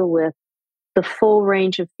to deal with the full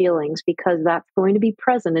range of feelings? Because that's going to be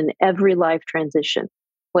present in every life transition,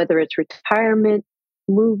 whether it's retirement,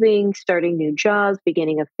 moving, starting new jobs,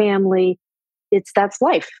 beginning a family. That's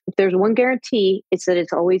life. If there's one guarantee, it's that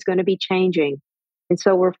it's always going to be changing. And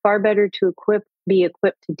so we're far better to be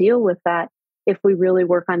equipped to deal with that if we really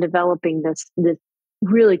work on developing this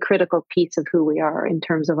really critical piece of who we are in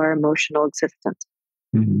terms of our emotional existence.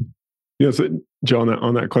 Mm-hmm. Yeah, so Joe,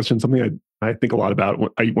 on that question, something I think a lot about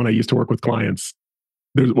when I used to work with clients.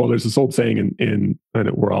 There's this old saying in I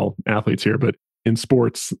know we're all athletes here, but in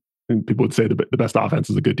sports, and people would say the best offense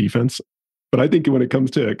is a good defense. But I think when it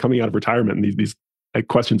comes to coming out of retirement and these like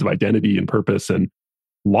questions of identity and purpose and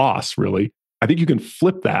loss, really, I think you can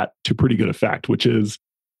flip that to pretty good effect, which is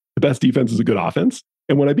the best defense is a good offense.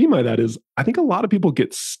 And what I mean by that is I think a lot of people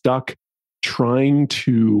get stuck trying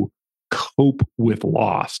to cope with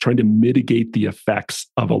loss, trying to mitigate the effects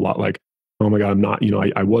of a lot. Like, oh my God, I'm not,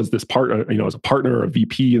 I was this partner, as a partner, a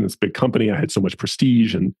VP in this big company. I had so much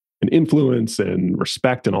prestige and influence and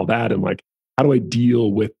respect and all that. And like, how do I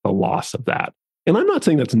deal with the loss of that? And I'm not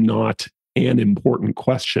saying that's not an important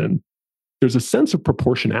question. There's a sense of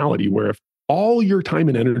proportionality where if all your time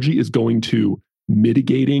and energy is going to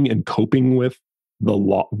mitigating and coping with the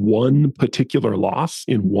one particular loss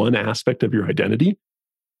in one aspect of your identity,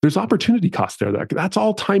 there's opportunity cost there. That's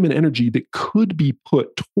all time and energy that could be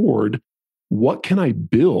put toward what can I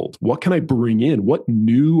build? What can I bring in? What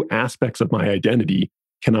new aspects of my identity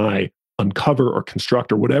can I uncover or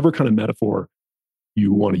construct, or whatever kind of metaphor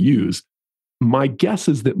you want to use? My guess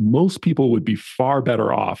is that most people would be far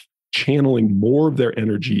better off channeling more of their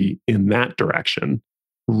energy in that direction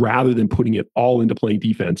rather than putting it all into playing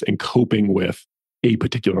defense and coping with a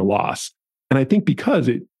particular loss. And I think because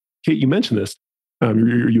Kate, you mentioned this,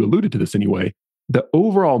 you alluded to this anyway, the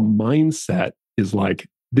overall mindset is like,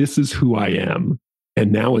 this is who I am,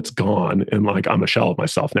 and now it's gone, and like I'm a shell of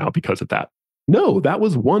myself now because of that. No, that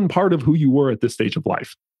was one part of who you were at this stage of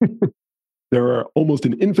life. There are almost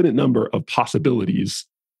an infinite number of possibilities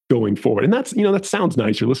going forward. And that's, that sounds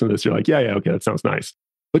nice. You're listening to this, you're like, yeah, okay, that sounds nice.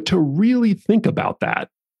 But to really think about that,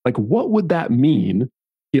 like, what would that mean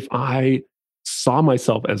if I saw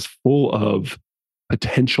myself as full of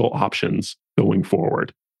potential options going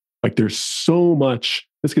forward? Like, there's so much,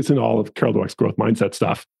 this gets into all of Carol Dweck's growth mindset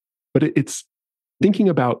stuff, but it's thinking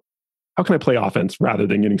about how can I play offense rather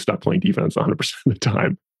than getting stuck playing defense 100% of the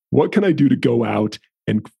time? What can I do to go out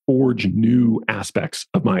and forge new aspects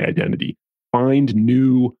of my identity? Find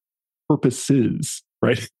new purposes,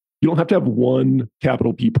 right? You don't have to have one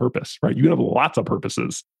capital P purpose, right? You can have lots of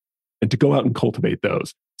purposes, and to go out and cultivate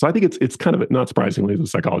those. So I think it's kind of, not surprisingly as a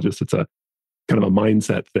psychologist, it's a kind of a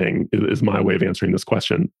mindset thing is my way of answering this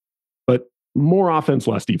question. But more offense,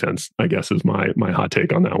 less defense, I guess, is my hot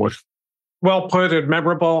take on that one. Well put and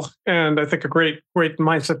memorable, and I think a great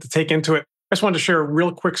mindset to take into it. I just wanted to share a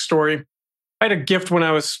real quick story. I had a gift when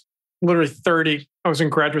I was literally 30. I was in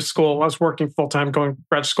graduate school. I was working full-time, going to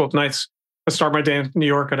graduate school at nights. I'd start my day in New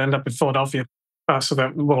York. I'd end up in Philadelphia. So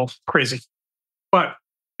that a little crazy. But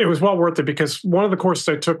it was well worth it because one of the courses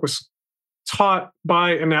I took was taught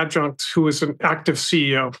by an adjunct who was an active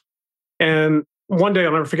CEO. And one day,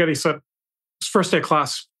 I'll never forget, he said, his first day of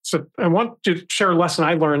class, said, I want to share a lesson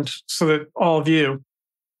I learned so that all of you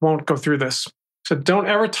won't go through this. So don't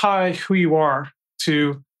ever tie who you are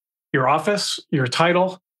to your office, your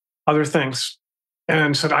title, other things.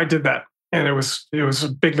 And said, I did that. And it was a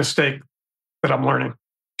big mistake that I'm learning.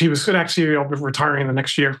 He was actually retiring the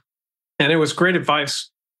next year. And it was great advice,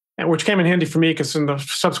 and which came in handy for me because in the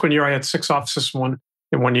subsequent year, I had 6 offices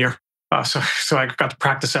in one year. So I got to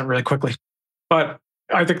practice that really quickly. But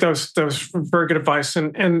I think that was very good advice.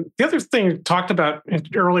 And the other thing you talked about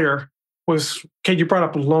earlier was, Kate, you brought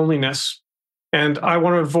up loneliness. And I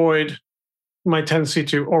want to avoid my tendency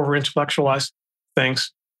to over-intellectualize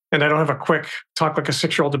things. And I don't have a quick talk like a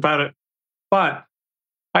 6-year-old about it. But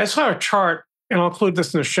I saw a chart, and I'll include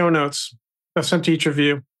this in the show notes I've sent to each of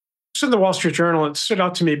you. It's in the Wall Street Journal. It stood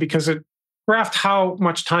out to me because it graphed how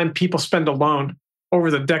much time people spend alone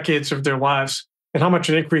over the decades of their lives and how much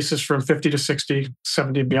it increases from 50 to 60,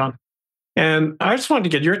 70 and beyond. And I just wanted to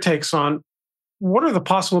get your takes on what are the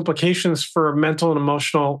possible implications for mental and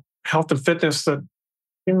emotional health and fitness that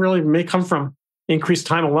really may come from increased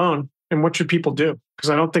time alone, and what should people do? Because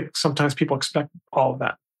I don't think sometimes people expect all of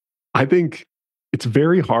that. I think it's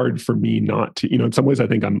very hard for me not to, in some ways, I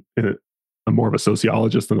think I'm more of a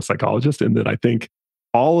sociologist than a psychologist, in that I think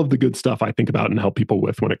all of the good stuff I think about and help people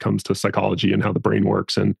with when it comes to psychology and how the brain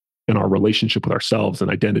works and our relationship with ourselves and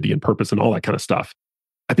identity and purpose and all that kind of stuff.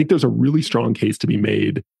 I think there's a really strong case to be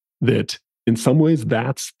made that in some ways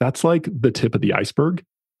that's like the tip of the iceberg.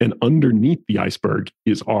 And underneath the iceberg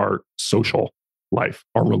is our social life,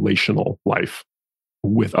 our relational life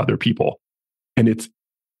with other people. And it's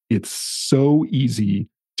so easy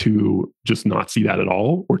to just not see that at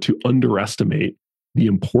all, or to underestimate the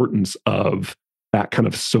importance of that kind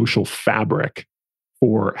of social fabric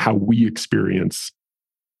for how we experience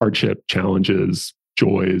hardship, challenges,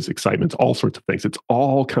 joys, excitements, all sorts of things. It's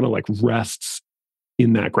all kind of like rests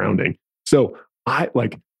in that grounding. So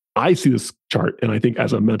I see this chart and I think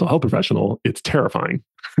as a mental health professional, it's terrifying.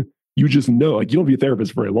 You just know, like, you don't be a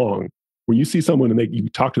therapist very long. When you see someone and you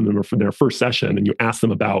talk to them from their first session and you ask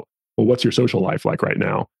them about, well, what's your social life like right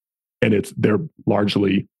now? And they're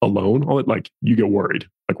largely alone, like, you get worried.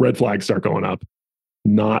 Like, red flags start going up.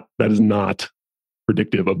 That is not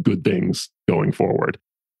predictive of good things going forward.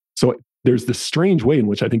 So there's this strange way in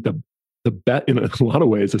which I think the bet in a lot of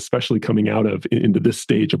ways, especially coming out of into this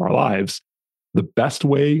stage of our lives, the best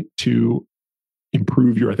way to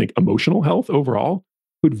improve your, I think, emotional health overall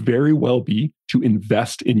could very well be to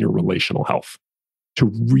invest in your relational health, to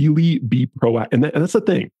really be proactive. And that's the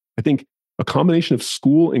thing. I think a combination of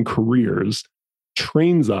school and careers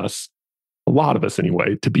trains us, a lot of us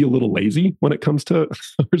anyway, to be a little lazy when it comes to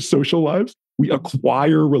our social lives. We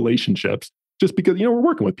acquire relationships just because, we're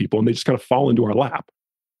working with people and they just kind of fall into our lap.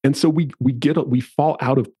 And so we fall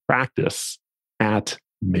out of practice at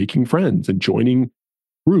making friends and joining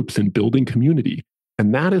groups and building community.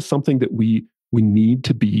 And that is something that we need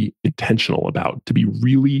to be intentional about, to be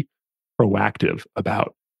really proactive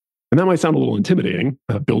about. And that might sound a little intimidating,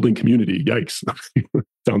 building community, yikes,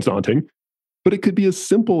 sounds daunting. But it could be as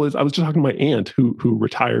simple as, I was just talking to my aunt who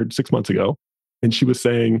retired 6 months ago, and she was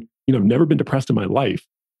saying, I've never been depressed in my life,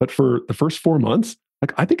 but for the first 4 months,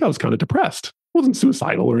 like, I think I was kind of depressed. I wasn't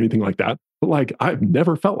suicidal or anything like that, but like, I've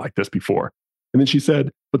never felt like this before. And then she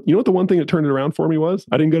said, but you know what the one thing that turned it around for me was?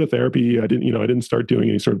 I didn't go to therapy. I didn't start doing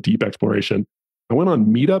any sort of deep exploration. I went on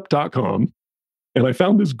meetup.com and I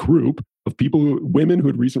found this group of women who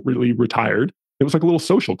had recently retired. It was like a little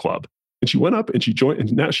social club. And she went up and she joined,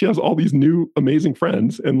 and now she has all these new amazing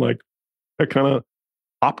friends. And like, I kind of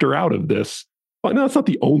opted her out of this. But no, it's not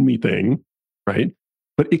the only thing, right?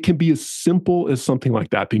 But it can be as simple as something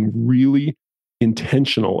like that, being really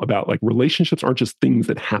intentional about, like, relationships aren't just things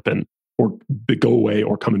that happen or that go away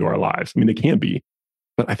or come into our lives. I mean, they can be,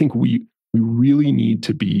 but I think we really need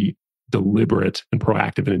to be deliberate and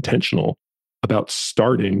proactive and intentional about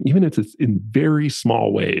starting, even if it's in very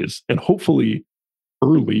small ways, and hopefully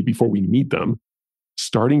early before we need them,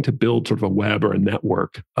 starting to build sort of a web or a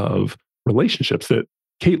network of relationships that,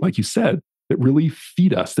 Kate, like you said, that really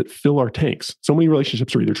feed us, that fill our tanks. So many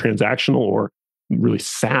relationships are either transactional or really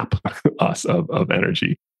sap us of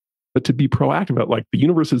energy. But to be proactive about, like, the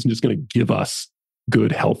universe isn't just going to give us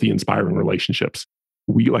good, healthy, inspiring relationships.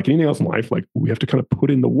 We, like anything else in life, like, we have to kind of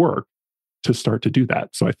put in the work to start to do that.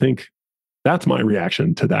 So I think that's my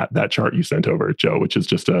reaction to that chart you sent over, Joe, which is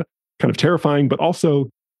just a kind of terrifying, but also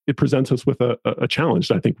it presents us with a challenge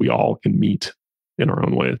that I think we all can meet in our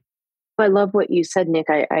own way. I love what you said, Nick.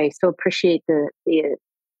 I so appreciate the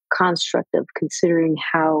construct of considering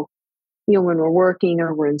how, when we're working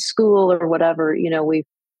or we're in school or whatever,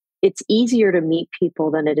 it's easier to meet people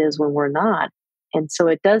than it is when we're not. And so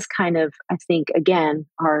it does kind of, I think, again,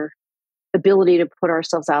 our ability to put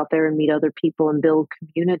ourselves out there and meet other people and build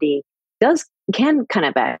community can kind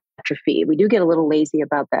of atrophy. We do get a little lazy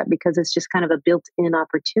about that because it's just kind of a built-in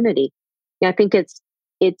opportunity. I think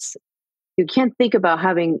it's you can't think about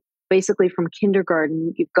having, basically from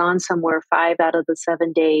kindergarten, you've gone somewhere 5 out of the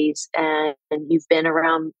 7 days and you've been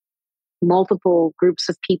around multiple groups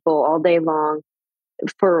of people all day long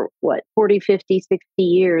for 40, 50, 60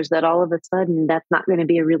 years, that all of a sudden that's not going to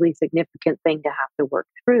be a really significant thing to have to work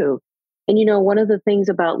through. And, one of the things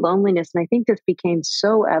about loneliness, and I think this became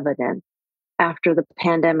so evident after the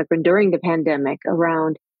pandemic and during the pandemic,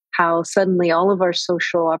 around how suddenly all of our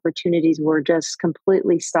social opportunities were just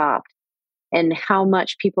completely stopped, and how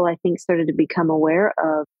much people, I think, started to become aware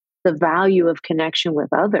of the value of connection with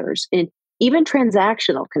others, and even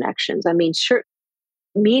transactional connections. I mean, sure,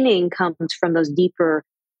 meaning comes from those deeper,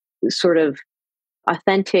 sort of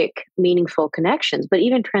authentic, meaningful connections, but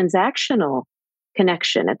even transactional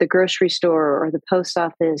connection at the grocery store or the post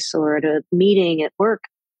office or at a meeting at work,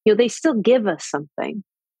 they still give us something.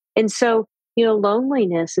 And so,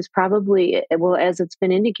 loneliness is probably, well, as it's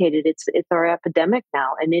been indicated, it's our epidemic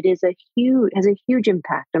now, and it is has a huge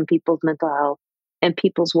impact on people's mental health and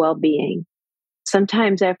people's well-being.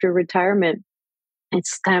 sometimes after retirement,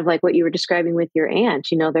 it's kind of like what you were describing with your aunt.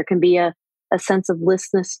 There can be a sense of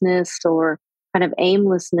listlessness or kind of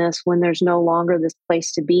aimlessness when there's no longer this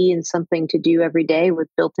place to be and something to do every day with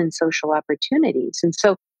built-in social opportunities. And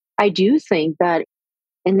so I do think that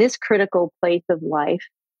in this critical place of life,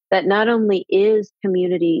 that not only is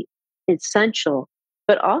community essential,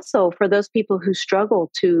 but also for those people who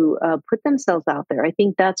struggle to put themselves out there. I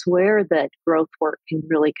think that's where that growth work can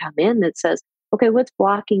really come in that says, okay, what's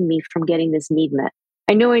blocking me from getting this need met?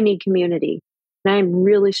 I know I need community, and I'm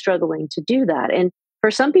really struggling to do that. And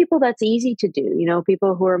for some people, that's easy to do,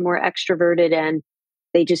 people who are more extroverted and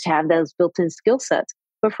they just have those built in skill sets.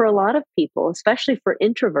 But for a lot of people, especially for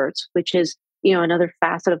introverts, which is, another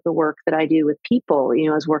facet of the work that I do with people,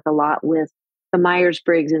 is work a lot with the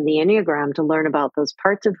Myers-Briggs and the Enneagram to learn about those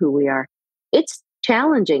parts of who we are. It's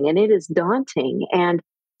challenging and it is daunting. And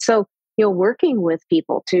so, working with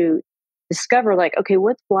people to discover like, okay,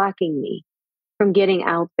 what's blocking me from getting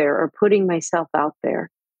out there or putting myself out there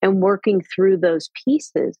and working through those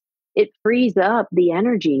pieces, it frees up the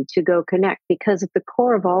energy to go connect because at the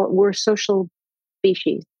core of all, we're social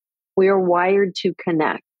species. We are wired to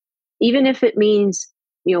connect. Even if it means,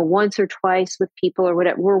 once or twice with people or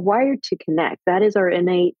whatever, we're wired to connect. That is our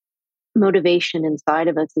innate motivation inside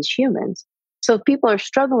of us as humans. So if people are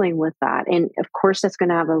struggling with that, and of course that's going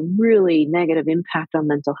to have a really negative impact on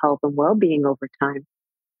mental health and well-being over time,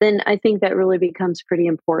 then I think that really becomes pretty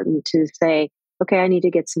important to say, okay, I need to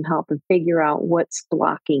get some help and figure out what's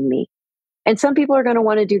blocking me. And some people are going to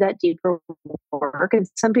want to do that deeper work. And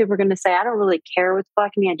some people are going to say, I don't really care what's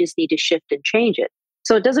blocking me. I just need to shift and change it.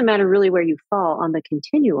 So it doesn't matter really where you fall on the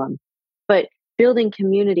continuum, but building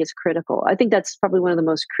community is critical. I think that's probably one of the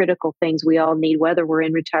most critical things we all need, whether we're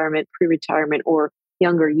in retirement, pre-retirement, or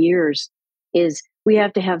younger years, is we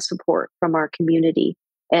have to have support from our community.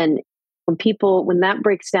 And when that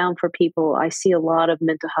breaks down for people, I see a lot of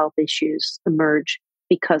mental health issues emerge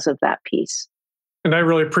because of that piece. And I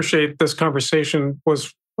really appreciate this conversation.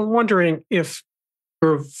 Was wondering if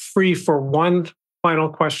you're free for one final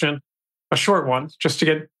question, a short one, just to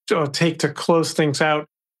get to close things out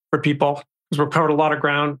for people, because we've covered a lot of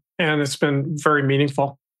ground and it's been very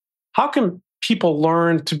meaningful. How can people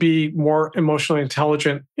learn to be more emotionally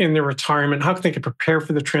intelligent in their retirement? How can they prepare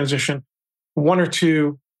for the transition? One or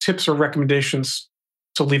two tips or recommendations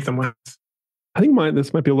to leave them with. I think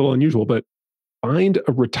this might be a little unusual, but find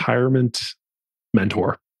a retirement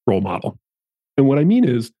mentor, role model. And what I mean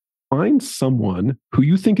is find someone who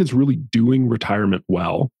you think is really doing retirement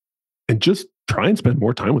well and just try and spend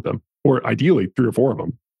more time with them, or ideally 3 or 4 of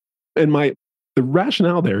them. And the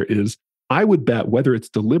rationale there is I would bet whether it's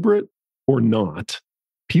deliberate or not,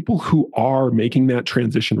 people who are making that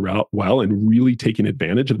transition route well and really taking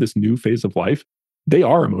advantage of this new phase of life, they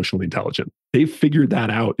are emotionally intelligent. They've figured that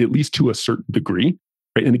out, at least to a certain degree.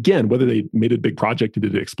 Right? And again, whether they made a big project and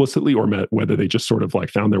did it explicitly or whether they just sort of like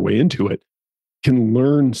found their way into it, can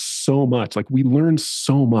learn so much. Like we learn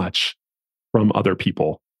so much from other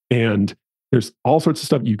people. And there's all sorts of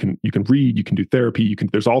stuff you can read, you can do therapy,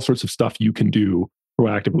 there's all sorts of stuff you can do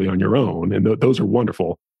proactively on your own. And those are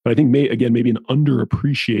wonderful. But I think maybe an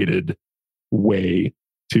underappreciated way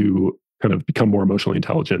to kind of become more emotionally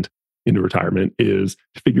intelligent into retirement is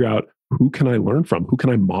to figure out who can I learn from? Who can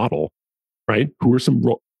I model? Right? Who are some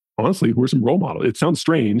role models? It sounds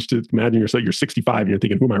strange to imagine you're 65 and you're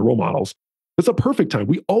thinking, who are my role models? It's a perfect time.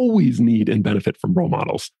 We always need and benefit from role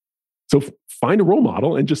models. So find a role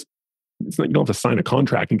model and just, it's not, you don't have to sign a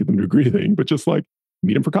contract and get them to agree to anything, but just like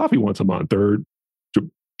meet them for coffee once a month or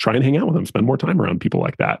try and hang out with them, spend more time around people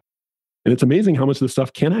like that. And it's amazing how much of this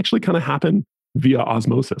stuff can actually kind of happen via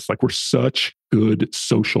osmosis. Like we're such good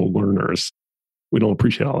social learners. We don't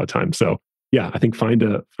appreciate it all the time. So yeah, I think find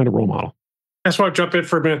a role model. I just want to jump in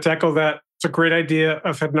for a minute to echo that. It's a great idea.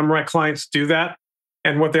 I've had a number of my clients do that.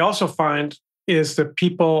 And what they also find is that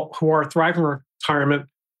people who are thriving in retirement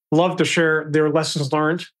love to share their lessons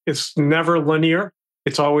learned. It's never linear.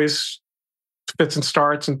 It's always fits and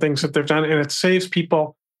starts and things that they've done. And it saves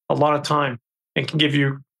people a lot of time and can give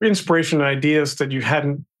you inspiration and ideas that you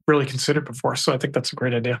hadn't really considered before. So I think that's a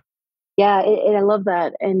great idea. Yeah, and I love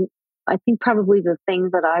that. And I think probably the thing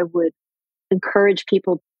that I would encourage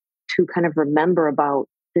people to kind of remember about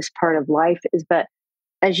this part of life is that,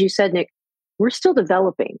 as you said, Nick, we're still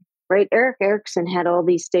developing, right? Erik Erikson had all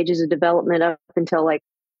these stages of development up until like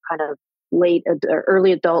kind of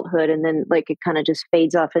early adulthood. And then like it kind of just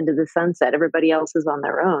fades off into the sunset. Everybody else is on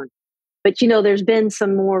their own. But, there's been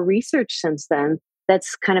some more research since then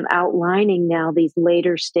that's kind of outlining now these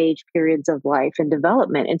later stage periods of life and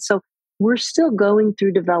development. And so we're still going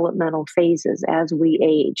through developmental phases as we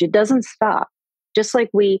age. It doesn't stop. Just like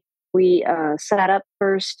we sat up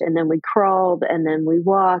first, and then we crawled, and then we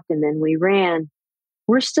walked, and then we ran.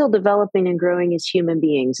 We're still developing and growing as human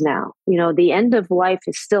beings now. The end of life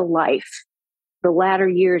is still life. The latter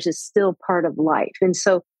years is still part of life. And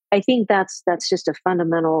so I think that's just a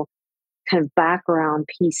fundamental kind of background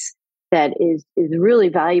piece that is really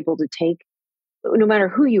valuable to take, no matter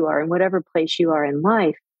who you are and whatever place you are in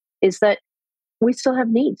life, is that we still have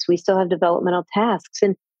needs. We still have developmental tasks.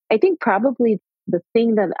 And I think probably the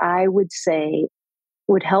thing that I would say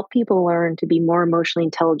would help people learn to be more emotionally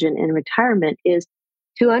intelligent in retirement is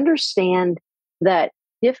to understand that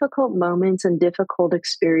difficult moments and difficult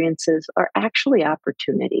experiences are actually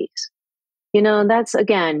opportunities. That's,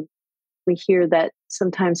 again, we hear that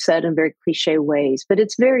sometimes said in very cliche ways, but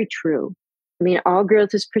it's very true. I mean, all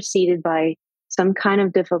growth is preceded by some kind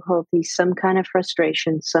of difficulty, some kind of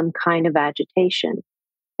frustration, some kind of agitation.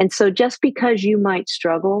 And so just because you might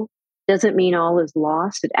struggle doesn't mean all is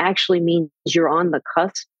lost. It actually means you're on the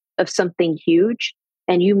cusp of something huge,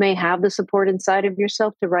 and you may have the support inside of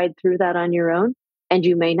yourself to ride through that on your own, and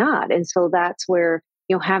you may not. And so that's where,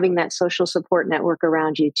 having that social support network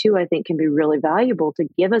around you too, I think can be really valuable to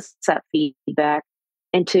give us that feedback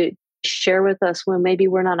and to share with us when maybe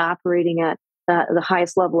we're not operating at the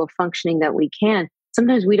highest level of functioning that we can.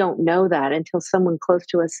 Sometimes we don't know that until someone close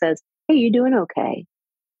to us says, "Hey, you doing okay?"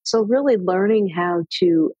 So really learning how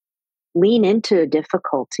to lean into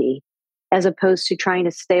difficulty as opposed to trying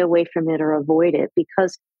to stay away from it or avoid it,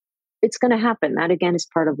 because it's going to happen. That, again, is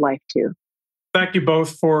part of life too. Thank you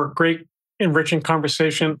both for great, enriching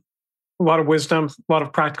conversation. A lot of wisdom, a lot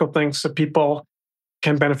of practical things that people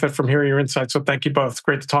can benefit from hearing your insights. So thank you both. It's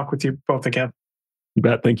great to talk with you both again. You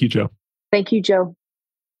bet. Thank you, Joe. Thank you, Joe.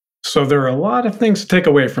 So there are a lot of things to take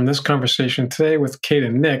away from this conversation today with Kate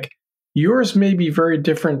and Nick. Yours may be very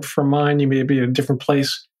different from mine. You may be at a different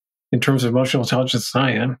place in terms of emotional intelligence than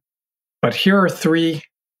I am. But here are 3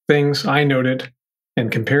 things I noted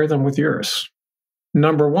and compare them with yours.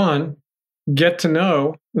 Number 1, get to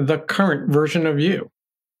know the current version of you.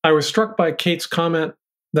 I was struck by Kate's comment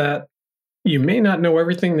that you may not know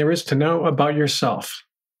everything there is to know about yourself.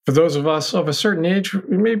 For those of us of a certain age, it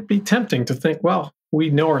may be tempting to think, well, we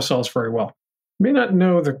know ourselves very well. We may not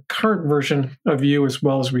know the current version of you as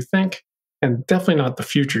well as we think, and definitely not the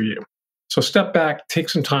future you. So step back, take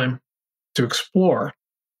some time to explore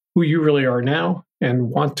who you really are now and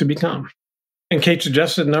want to become. And Kate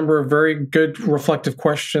suggested a number of very good reflective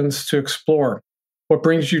questions to explore. What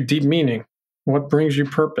brings you deep meaning? What brings you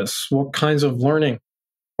purpose? What kinds of learning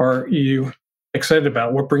are you excited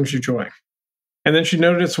about? What brings you joy? And then she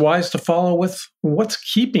noted it's wise to follow with what's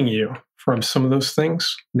keeping you from some of those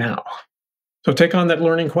things now. So take on that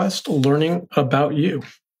learning quest, learning about you.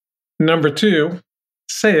 Number 2,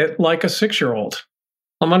 say it like a 6-year-old.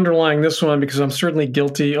 I'm underlying this one because I'm certainly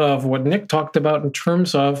guilty of what Nick talked about in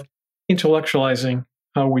terms of intellectualizing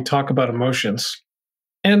how we talk about emotions.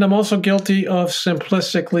 And I'm also guilty of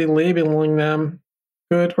simplistically labeling them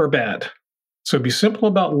good or bad. So be simple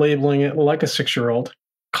about labeling it like a 6-year-old,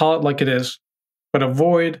 call it like it is, but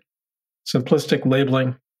avoid simplistic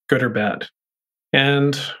labeling, good or bad.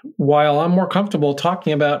 And while I'm more comfortable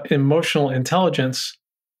talking about emotional intelligence,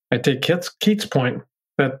 I take Kate's point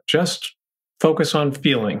that just focus on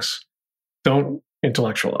feelings. Don't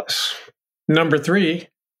intellectualize. Number 3,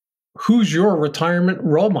 who's your retirement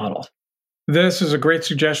role model? This is a great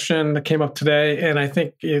suggestion that came up today, and I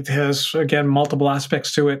think it has, again, multiple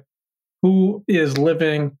aspects to it. Who is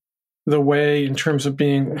living the way in terms of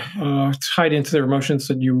being tied into their emotions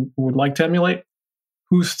that you would like to emulate?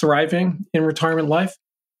 Who's thriving in retirement life?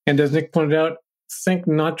 And as Nick pointed out, think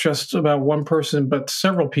not just about one person, but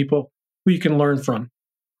several people who you can learn from,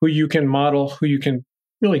 who you can model, who you can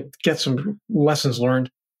really get some lessons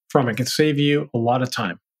learned from. It can save you a lot of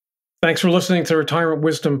time. Thanks for listening to the Retirement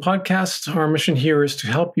Wisdom Podcast. Our mission here is to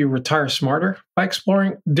help you retire smarter by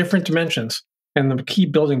exploring different dimensions and the key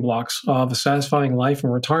building blocks of a satisfying life in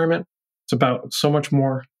retirement. It's about so much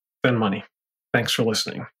more than money. Thanks for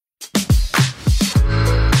listening.